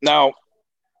 Now,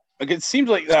 it seems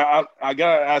like that. I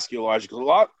got to ask you, Elijah, because a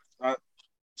lot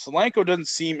Solanco doesn't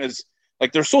seem as –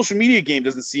 like their social media game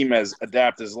doesn't seem as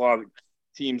adept as a lot of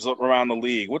teams around the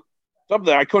league. What's up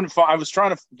there? I couldn't find – I was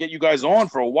trying to get you guys on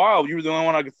for a while. You were the only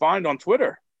one I could find on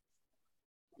Twitter.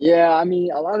 Yeah, I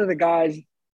mean, a lot of the guys,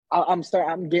 I'm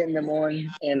getting them on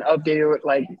and updated,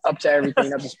 like up to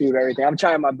everything, up to speed with everything. I'm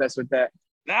trying my best with that.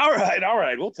 All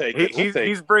right, we'll take it.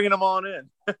 He's bringing them on in.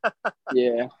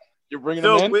 Yeah, you're bringing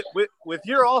them in. With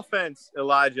your offense,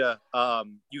 Elijah,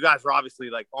 you guys are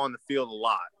obviously like on the field a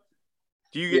lot.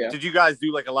 Did you guys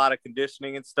do like a lot of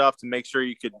conditioning and stuff to make sure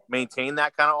you could maintain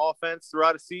that kind of offense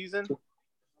throughout a season?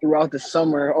 Throughout the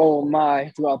summer,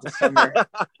 throughout the summer,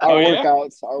 our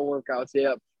workouts,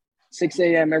 yep. 6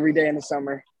 a.m. every day in the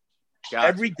summer. Gotcha.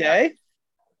 Every day?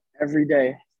 Every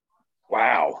day.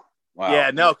 Wow.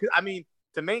 Yeah, no, I mean,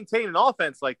 to maintain an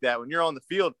offense like that when you're on the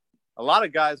field, a lot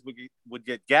of guys would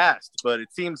get gassed, but it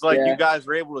seems like you guys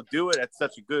were able to do it at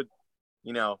such a good,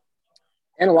 And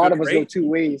a lot of us go two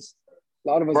ways.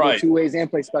 Go two ways and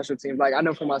play special teams. Like, I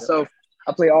know for myself,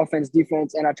 I play offense,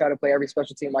 defense, and I try to play every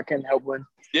special team I can help win.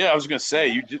 Yeah, I was going to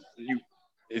say,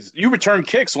 you return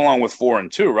kicks along with Foreign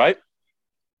too, right?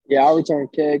 Yeah, I'll return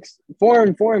kicks.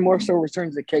 Foreign more so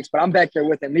returns the kicks, but I'm back there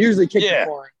with him. He usually kicks the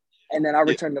Foreign, and then I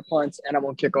return the punts, and I'm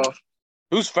on kickoff.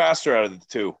 Who's faster out of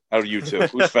you two?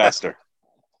 Who's faster?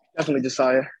 Definitely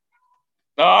Josiah.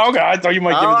 Oh, okay. I thought you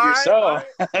might give it to yourself.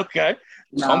 Okay.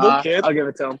 Humble kid. I'll give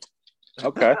it to him.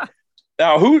 Okay.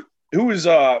 Now, who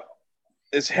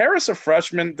is Harris a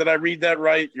freshman? Did I read that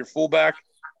right? Your fullback?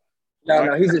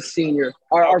 No, he's a senior.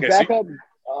 Our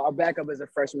backup is a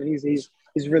freshman.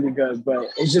 He's really good, but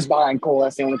it's just behind Cole.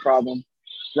 That's the only problem.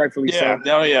 Rightfully so.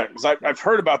 Yeah. Because I've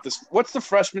heard about this. What's the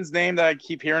freshman's name that I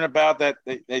keep hearing about that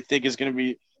they think is going to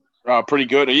be pretty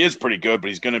good? He is pretty good, but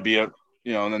he's going to be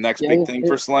the next big thing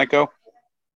for Solanco.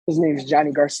 His name is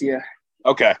Johnny Garcia.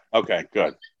 Okay,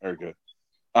 good, very good.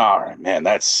 All right, man.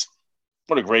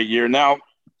 What a great year. Now,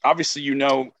 obviously,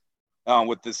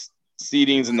 with this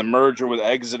seedings and the merger with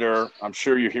Exeter, I'm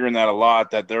sure you're hearing that a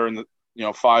lot, that they're in the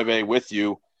 5A with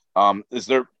you. Is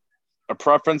there a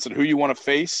preference in who you want to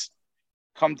face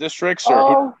come districts?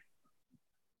 Or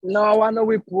No, I know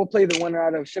we'll play the winner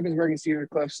out of Shippensburg and Cedar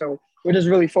Cliff, so we're just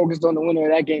really focused on the winner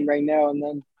of that game right now, and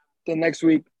then the next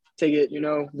week take it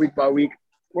week by week.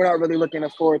 We're not really looking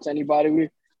forward to anybody. We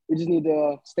just need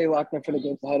to stay locked in for the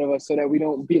games ahead of us so that we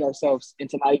don't beat ourselves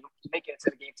into not even making it to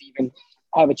the game to even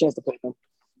have a chance to play them.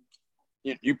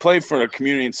 You play for a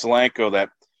community in Solanco that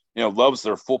loves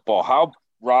their football. How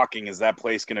rocking is that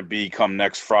place going to be come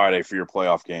next Friday for your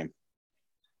playoff game?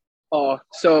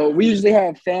 So we usually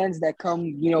have fans that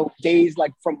come, days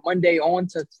like from Monday on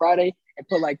to Friday and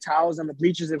put like towels on the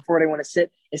bleachers before they want to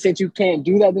sit. And since you can't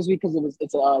do that this week because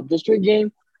it's a district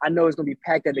game, I know it's going to be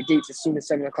packed at the gates as soon as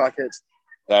 7 o'clock hits.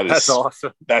 That's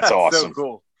awesome. That's awesome. So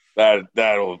cool.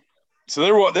 That'll.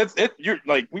 So that's it. They're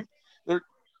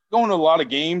going to a lot of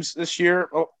games this year.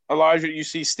 Elijah, you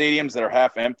see stadiums that are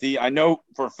half empty. I know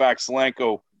for a fact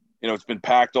Solanco, it's been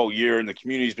packed all year and the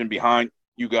community's been behind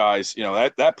you guys.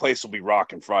 That place will be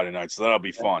rocking Friday night, so that'll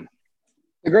be fun.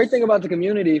 The great thing about the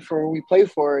community for when we play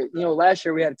for it, last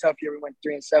year we had a tough year. We went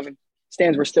 3-7.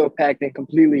 Stands were still packed and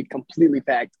completely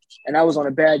packed, and that was on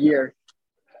a bad year.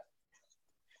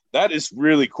 That is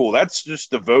really cool. That's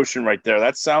just devotion right there.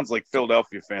 That sounds like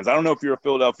Philadelphia fans. I don't know if you're a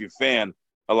Philadelphia fan,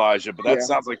 Elijah, but that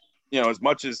sounds like, as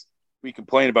much as we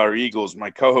complain about our Eagles,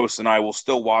 my co-host and I will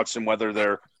still watch them whether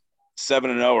they're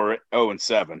 7-0 or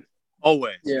 0-7.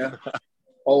 Always. Yeah.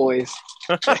 Always.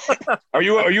 Are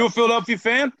you a Philadelphia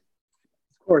fan?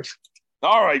 Of course.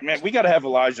 All right, man. We got to have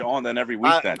Elijah on then every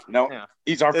week then.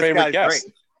 He's our favorite guest.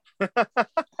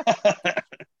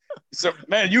 So,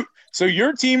 man,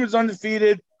 your team is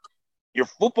undefeated. Your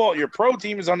pro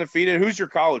team is undefeated. Who's your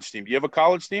college team? Do you have a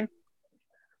college team?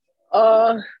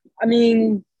 I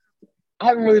mean, I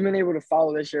haven't really been able to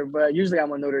follow this year, but usually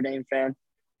I'm a Notre Dame fan.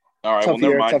 All right,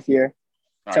 never mind. Tough year.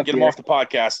 All right, get him off the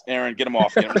podcast, Aaron. Get him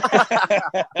off.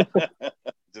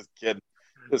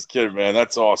 Just kidding, man.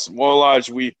 That's awesome. Well,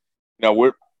 Elijah,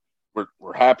 we're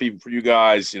happy for you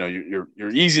guys. You're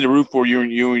easy to root for, you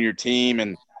and your team,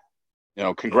 and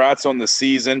congrats on the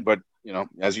season. But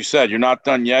as you said, you're not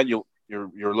done yet. You're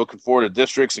looking forward to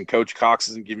districts, and Coach Cox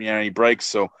isn't giving you any breaks.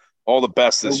 So all the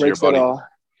best this year, buddy.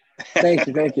 Thank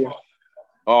you. Thank you.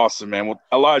 Awesome, man. Well,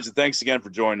 Elijah, thanks again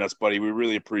for joining us, buddy. We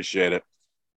really appreciate it.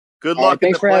 Good luck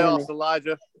in the playoffs,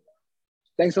 Elijah.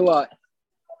 Thanks a lot.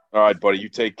 All right, buddy. You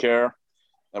take care.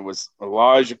 That was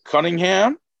Elijah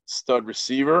Cunningham, stud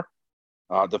receiver,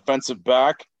 defensive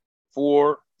back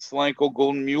for Solanco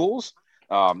Golden Mules.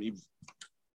 That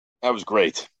was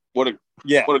great. What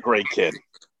a great kid.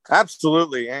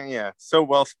 Absolutely. And so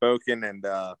well spoken and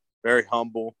very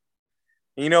humble.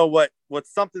 And you know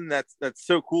what's something that's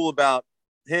so cool about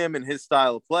him and his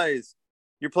style of play is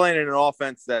you're playing in an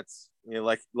offense that's,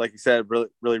 like you said, really,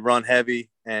 really run heavy.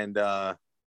 And I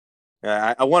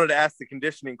wanted to ask the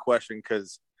conditioning question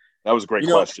because that was a great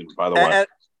question, by the way.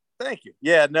 Thank you.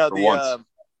 Yeah, no,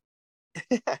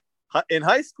 in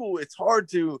high school, it's hard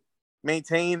to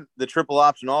maintain the triple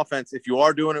option offense. If you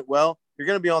are doing it well, you're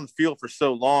going to be on the field for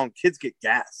so long. Kids get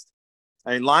gassed.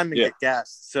 I mean, linemen get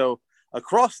gassed. So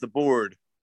across the board,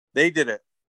 they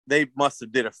must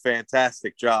have did a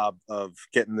fantastic job of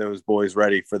getting those boys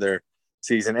ready for their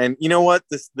season. And you know what?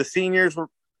 The seniors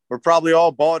were probably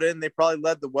all bought in. They probably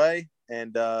led the way.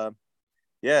 And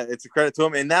it's a credit to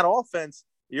them. In that offense,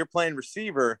 you're playing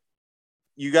receiver.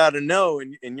 You got to know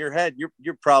in your head,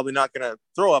 you're probably not going to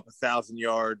throw up 1,000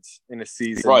 yards in a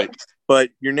season, right? But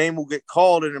your name will get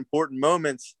called in important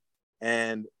moments,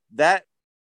 and that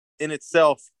in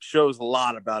itself shows a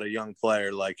lot about a young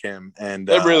player like him. And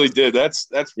it really did. That's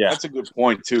a good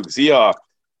point too, because he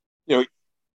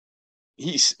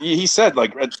said,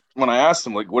 like, when I asked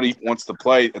him like what he wants to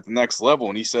play at the next level,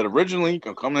 and he said originally he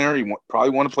can come there, he probably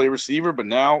want to play receiver, but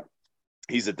now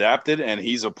he's adapted and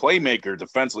he's a playmaker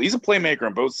defensively. He's a playmaker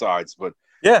on both sides, but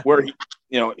where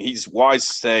he's wise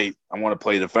to say, I want to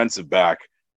play defensive back,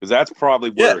 because that's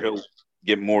probably where he'll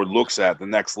get more looks at the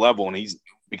next level. And he's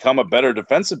become a better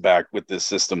defensive back with this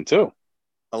system too.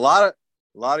 A lot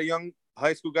of young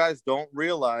high school guys don't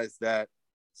realize that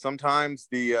sometimes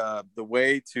the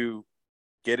way to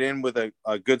get in with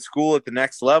a good school at the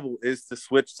next level is to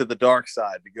switch to the dark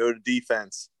side, to go to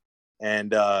defense.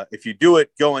 And if you do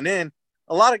it going in,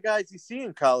 a lot of guys you see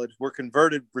in college were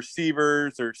converted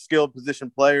receivers or skilled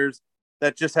position players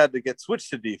that just had to get switched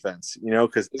to defense,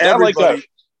 because everybody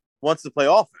wants to play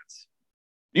offense.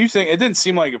 Do you think it didn't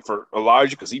seem like it for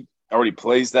Elijah because he already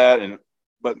plays that,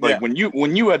 but when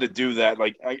you had to do that,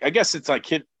 like I guess it's like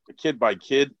kid by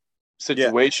kid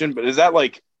situation, but is that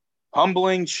like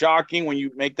humbling, shocking when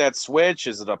you make that switch?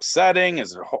 Is it upsetting?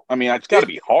 It's got to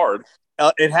be hard.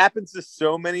 It happens to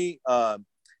so many.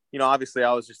 Obviously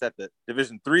I was just at the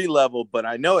Division III level, but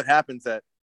I know it happens at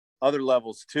other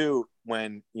levels too.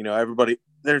 When everybody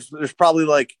there's probably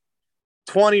like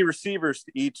 20 receivers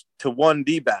to one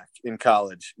D-back in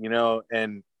college,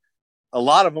 and a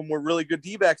lot of them were really good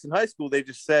D-backs in high school. They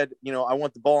just said, I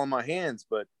want the ball in my hands,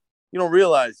 but you don't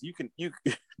realize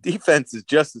defense is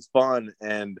just as fun,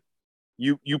 and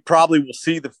you probably will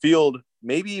see the field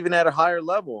maybe even at a higher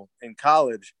level in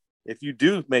college if you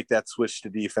do make that switch to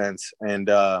defense. And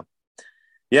I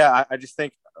just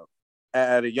think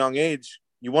at a young age,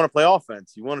 you want to play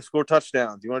offense, you want to score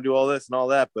touchdowns, you want to do all this and all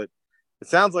that, but it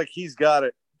sounds like he's got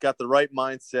the right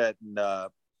mindset, and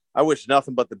I wish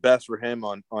nothing but the best for him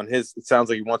on his. It sounds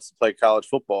like he wants to play college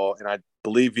football, and I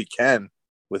believe he can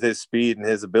with his speed and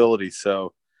his ability.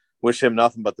 So wish him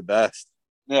nothing but the best.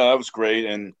 Yeah, that was great.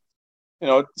 And,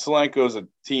 Solanco is a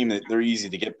team that they're easy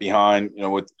to get behind,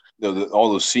 with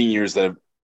all those seniors that have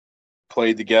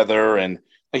played together. And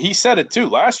he said it too.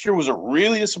 Last year was a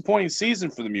really disappointing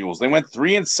season for the Mules. They went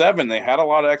 3-7. They had a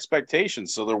lot of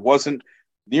expectations, so there wasn't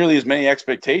nearly as many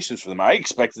expectations for them. I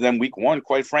expected them week one,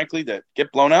 quite frankly, to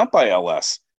get blown out by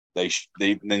LS. They are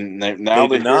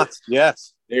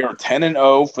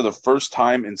 10-0 for the first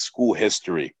time in school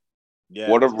history. Yeah.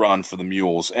 What a run for the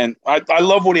Mules. And I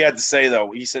love what he had to say,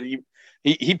 though. He said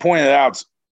he pointed out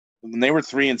when they were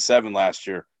 3-7 last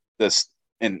year, if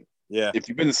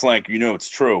you've been to Solanco, it's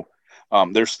true.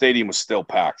 Their stadium was still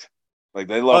packed. Like,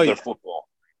 they love their football.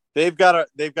 They've got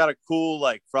a cool,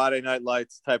 like, Friday Night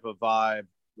Lights type of vibe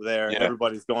there. Yeah.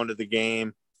 Everybody's going to the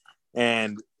game.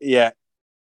 And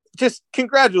just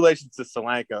congratulations to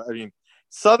Solanco. I mean,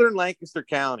 Southern Lancaster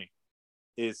County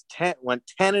went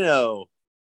 10-0.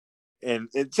 And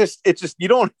it's just you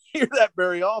don't hear that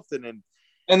very often. And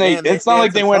it's not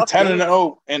like they went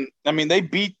 10-0. And I mean, they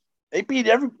beat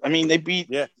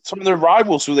some of their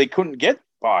rivals who they couldn't get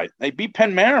by. They beat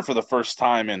Penn Manor for the first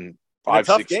time in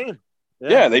 5-6 game.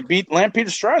 Yeah, they beat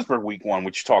Lampeter Strasburg week one,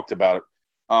 which you talked about.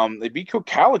 They beat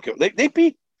Cocalico. They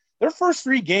beat their first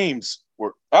three games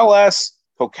were LS,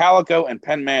 Cocalico, and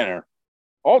Penn Manor.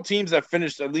 all teams that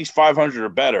finished at least 500 or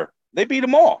better, they beat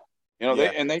them all. You know,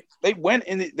 Yeah. they went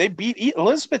and they beat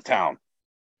Elizabethtown.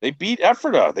 They beat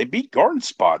Ephrata. They beat Garden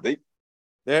Spot. They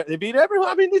beat everyone.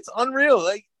 I mean, it's unreal.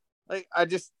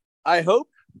 I hope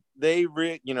they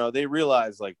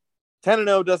realize like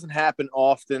 10-0 doesn't happen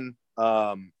often.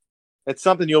 It's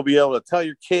something you'll be able to tell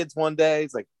your kids one day.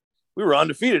 It's like, we were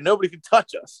undefeated. Nobody could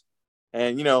touch us.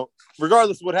 And,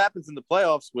 regardless of what happens in the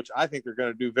playoffs, which I think they're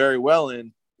going to do very well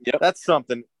in, that's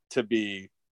something to be,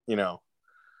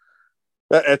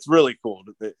 that's really cool.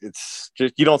 It's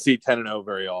just, you don't see 10-0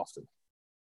 very often.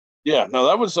 Yeah, no,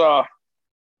 that was a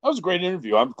great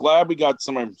interview. I'm glad we got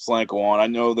somebody from Slanko on. I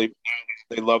know they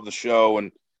love the show,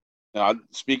 and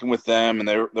speaking with them, and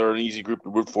they're an easy group to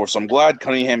root for. So I'm glad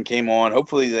Cunningham came on.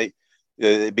 Hopefully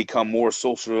they become more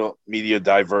social media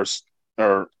diverse,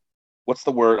 or what's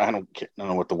the word? I don't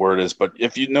know what the word is, but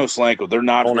if you know Slanko, they're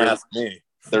not. Don't ask me.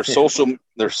 Their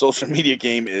social media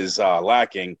game is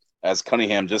lacking. As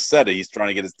Cunningham just said it, he's trying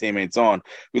to get his teammates on.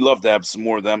 We'd love to have some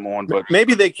more of them on, but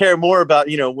maybe they care more about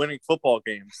winning football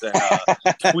games than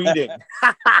tweeting.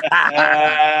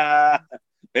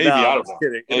 Maybe no, I don't know.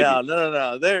 Kidding. Maybe.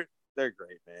 No. They're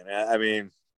great, man. I mean,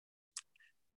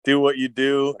 do what you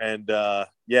do, and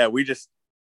we just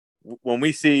when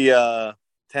we see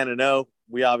 10-0,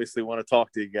 we obviously want to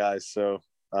talk to you guys. So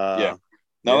that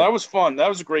was fun. That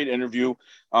was a great interview.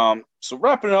 So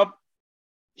wrapping up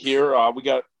here, we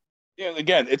got.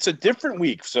 Again, it's a different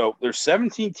week. So there's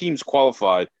 17 teams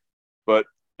qualified, but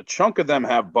a chunk of them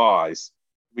have buys.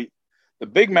 The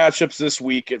big matchups this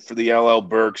week for the LL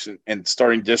Berks and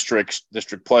starting district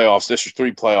playoffs, District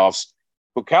 3 playoffs,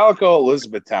 Cocalico,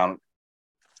 Elizabethtown.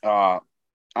 I'm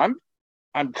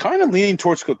kind of leaning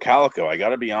towards Cocalico. I got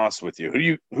to be honest with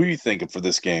you. Who you thinking for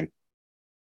this game?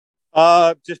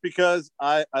 Just because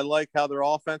I like how their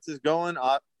offense is going,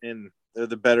 and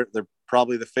they're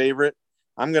probably the favorite.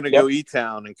 I'm going to go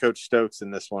E-Town and Coach Stokes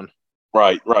in this one.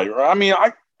 Right. I mean,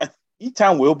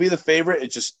 E-Town will be the favorite.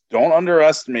 It just don't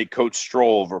underestimate Coach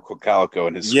Stroll over Cocalico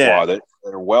and his squad.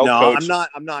 They're well coached.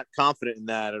 I'm not confident in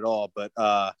that at all. But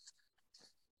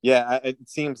it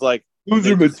seems like who's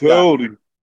your mentality?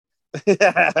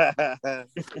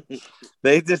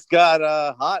 They just got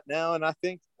hot now, and I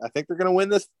think they're going to win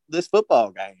this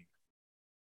football game.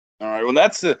 All right. Well,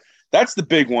 that's the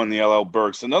big one, the LL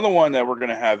Berks. Another one that we're going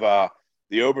to have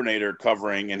the Obernator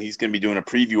covering, and he's going to be doing a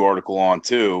preview article on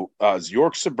too, is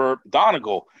York Suburban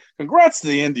Donegal. Congrats to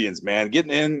the Indians, man.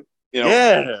 Getting in,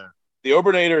 The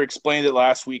Obernator explained it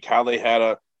last week how they had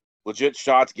a legit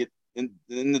shot to get in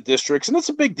the districts, and it's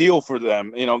a big deal for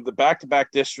them. The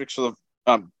back-to-back districts for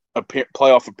the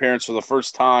playoff appearance for the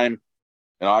first time.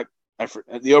 The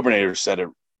Obernator said it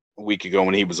a week ago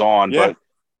when he was on,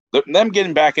 but them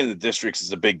getting back into the districts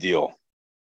is a big deal.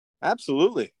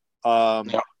 Absolutely.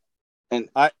 And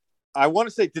I want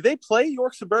to say, did they play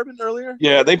York Suburban earlier?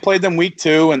 Yeah, they played them week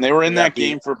 2, and they were in that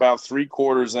game for about 3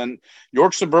 quarters. And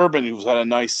York Suburban, who's had a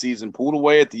nice season, pulled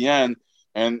away at the end.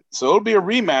 And so it'll be a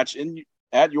rematch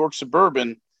at York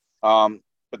Suburban. But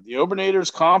the Obernator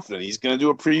is confident. He's going to do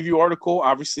a preview article.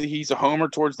 Obviously, he's a homer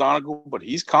towards Donegal, but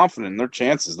he's confident in their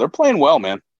chances. They're playing well,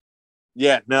 man.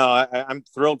 Yeah, no, I'm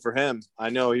thrilled for him. I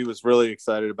know he was really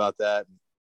excited about that.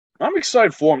 I'm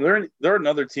excited for him. They're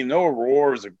another team. Noah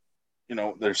Roar is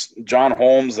there's John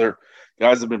Holmes. They're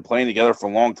guys that have been playing together for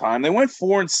a long time. They went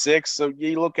 4-6, so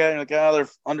you look at it like, they're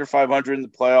under 500 in the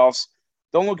playoffs.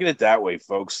 Don't look at it that way,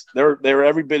 folks. They're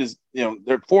every bit as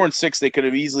they're 4-6. They could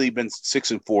have easily been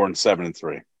 6-4 and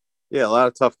 7-3. Yeah, a lot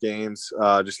of tough games.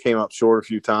 Just came up short a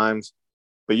few times,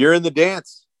 but you're in the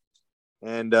dance,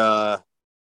 and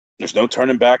there's no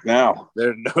turning back now.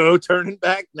 There's no turning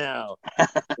back now.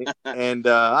 And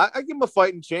I give him a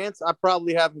fighting chance. I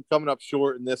probably have him coming up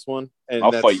short in this one. And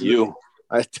I'll fight you.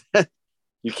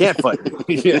 You can't fight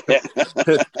me.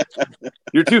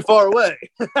 You're too far away.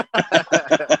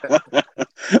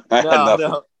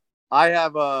 No. I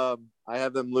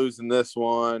have them losing this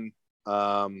one.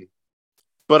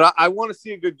 But I want to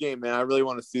see a good game, man. I really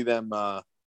want to see them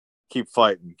keep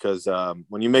fighting because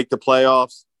when you make the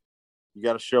playoffs, you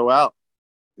got to show out.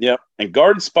 Yep. And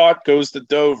Garden Spot goes to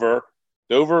Dover.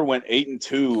 Dover went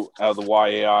 8-2 out of the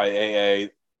YAIAA.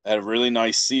 Had a really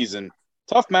nice season.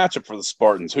 Tough matchup for the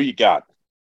Spartans. Who you got?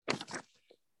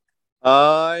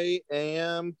 I'm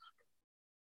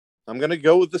going to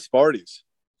go with the Sparties.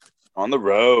 On the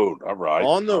road. All right.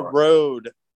 On the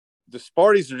road. The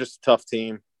Sparties are just a tough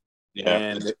team. Yeah.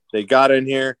 And they got in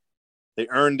here. They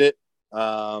earned it.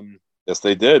 Yes,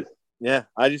 they did. Yeah,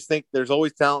 I just think there's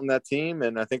always talent in that team,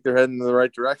 and I think they're heading in the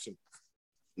right direction.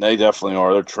 They definitely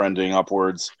are. They're trending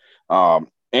upwards.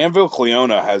 Anvil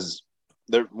Cleona has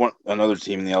they're another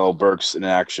team in the LL Burks in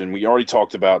action. We already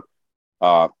talked about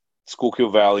Schuylkill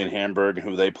Valley and Hamburg and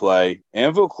who they play.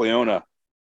 Anvil Cleona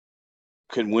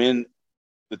could win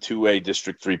the 2A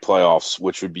District 3 playoffs,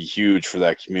 which would be huge for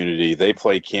that community. They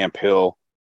play Camp Hill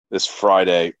this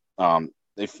Friday.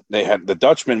 They had the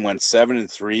Dutchmen went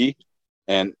 7-3,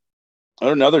 and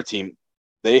another team,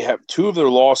 they have two of their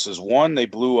losses. One, they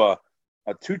blew a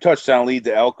 2-touchdown lead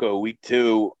to Elko week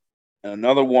 2, and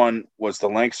another one was the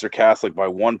Lancaster Catholic by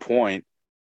 1 point.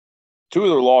 Two of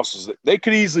their losses, they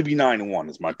could easily be 9-1.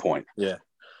 Is my point. Yeah,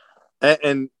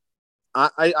 and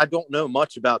I don't know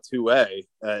much about 2A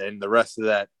and the rest of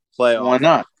that playoff. Why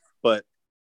not? But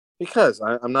because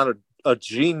I'm not a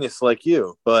genius like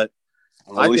you, but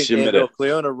well, I think Anvil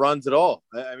Cleona runs it all.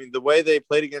 I mean, the way they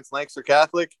played against Lancaster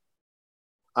Catholic,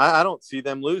 I don't see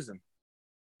them losing.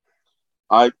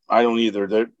 I don't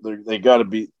either. They got to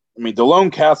be. I mean,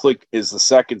 DeLone Catholic is the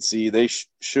second seed. They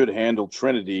should handle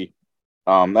Trinity.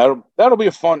 That'll be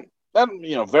a fun.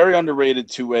 Very underrated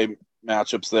 2A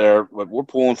matchups there. But we're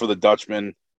pulling for the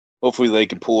Dutchmen. Hopefully, they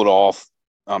can pull it off.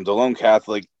 DeLone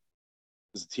Catholic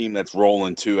is a team that's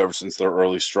rolling too. Ever since their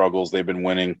early struggles, they've been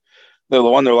winning. They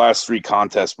won their last 3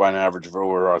 contests by an average of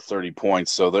over 30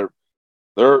 points. So they're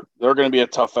going to be a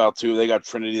tough out too. They got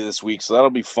Trinity this week, so that'll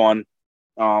be fun.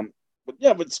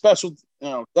 But special,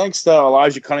 thanks to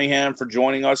Elijah Cunningham for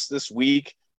joining us this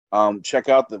week. Check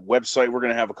out the website. We're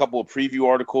going to have a couple of preview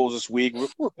articles this week.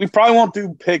 We probably won't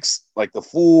do picks like the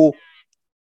full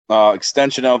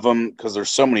extension of them because there's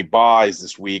so many buys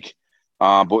this week.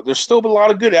 But there's still a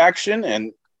lot of good action,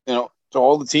 and to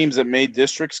all the teams that made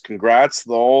districts, congrats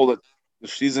to all that. The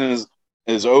season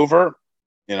is over.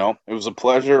 It was a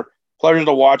pleasure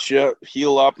to watch you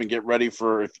heal up and get ready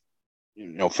for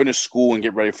finish school and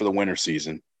get ready for the winter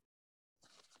season.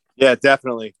 Yeah,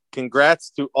 definitely. Congrats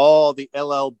to all the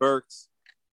LL Burks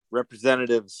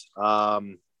representatives.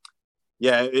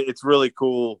 It's really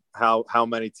cool how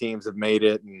many teams have made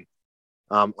it, and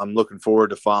I'm looking forward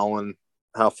to following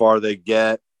how far they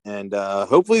get, and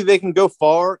hopefully they can go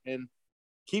far and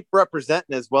keep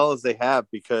representing as well as they have,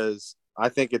 because I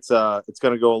think it's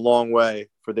going to go a long way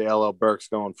for the LL Burks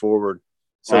going forward.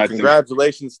 So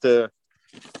congratulations to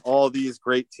all these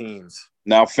great teams.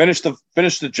 Now finish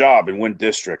the job and win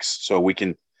districts so we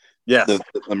can the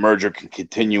merger can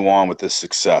continue on with this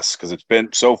success, because it's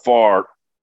been so far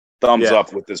thumbs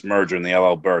up with this merger in the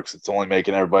LL Burks. It's only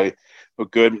making everybody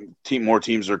look good. More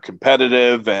teams are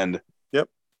competitive, and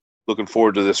looking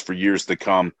forward to this for years to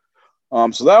come.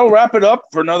 So that'll wrap it up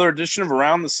for another edition of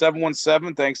Around the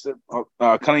 717. Thanks to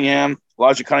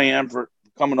Elijah Cunningham for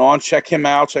coming on. Check him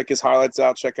out. Check his highlights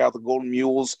out. Check out the Golden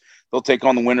Mules. They'll take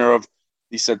on the winner of,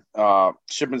 he said,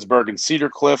 Shippensburg and Cedar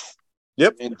Cliff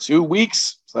in 2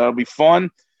 weeks. So that'll be fun.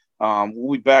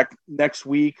 We'll be back next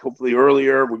week, hopefully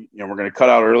earlier. We're going to cut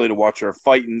out early to watch our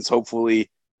Fightins. Hopefully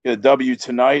get a W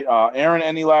tonight. Aaron,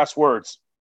 any last words?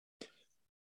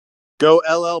 Go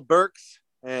LL Burks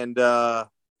and go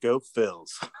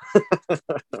Phils.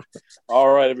 All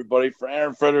right, everybody. For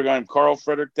Aaron Frederick, I'm Carl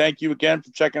Frederick. Thank you again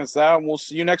for checking us out, and we'll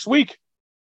see you next week.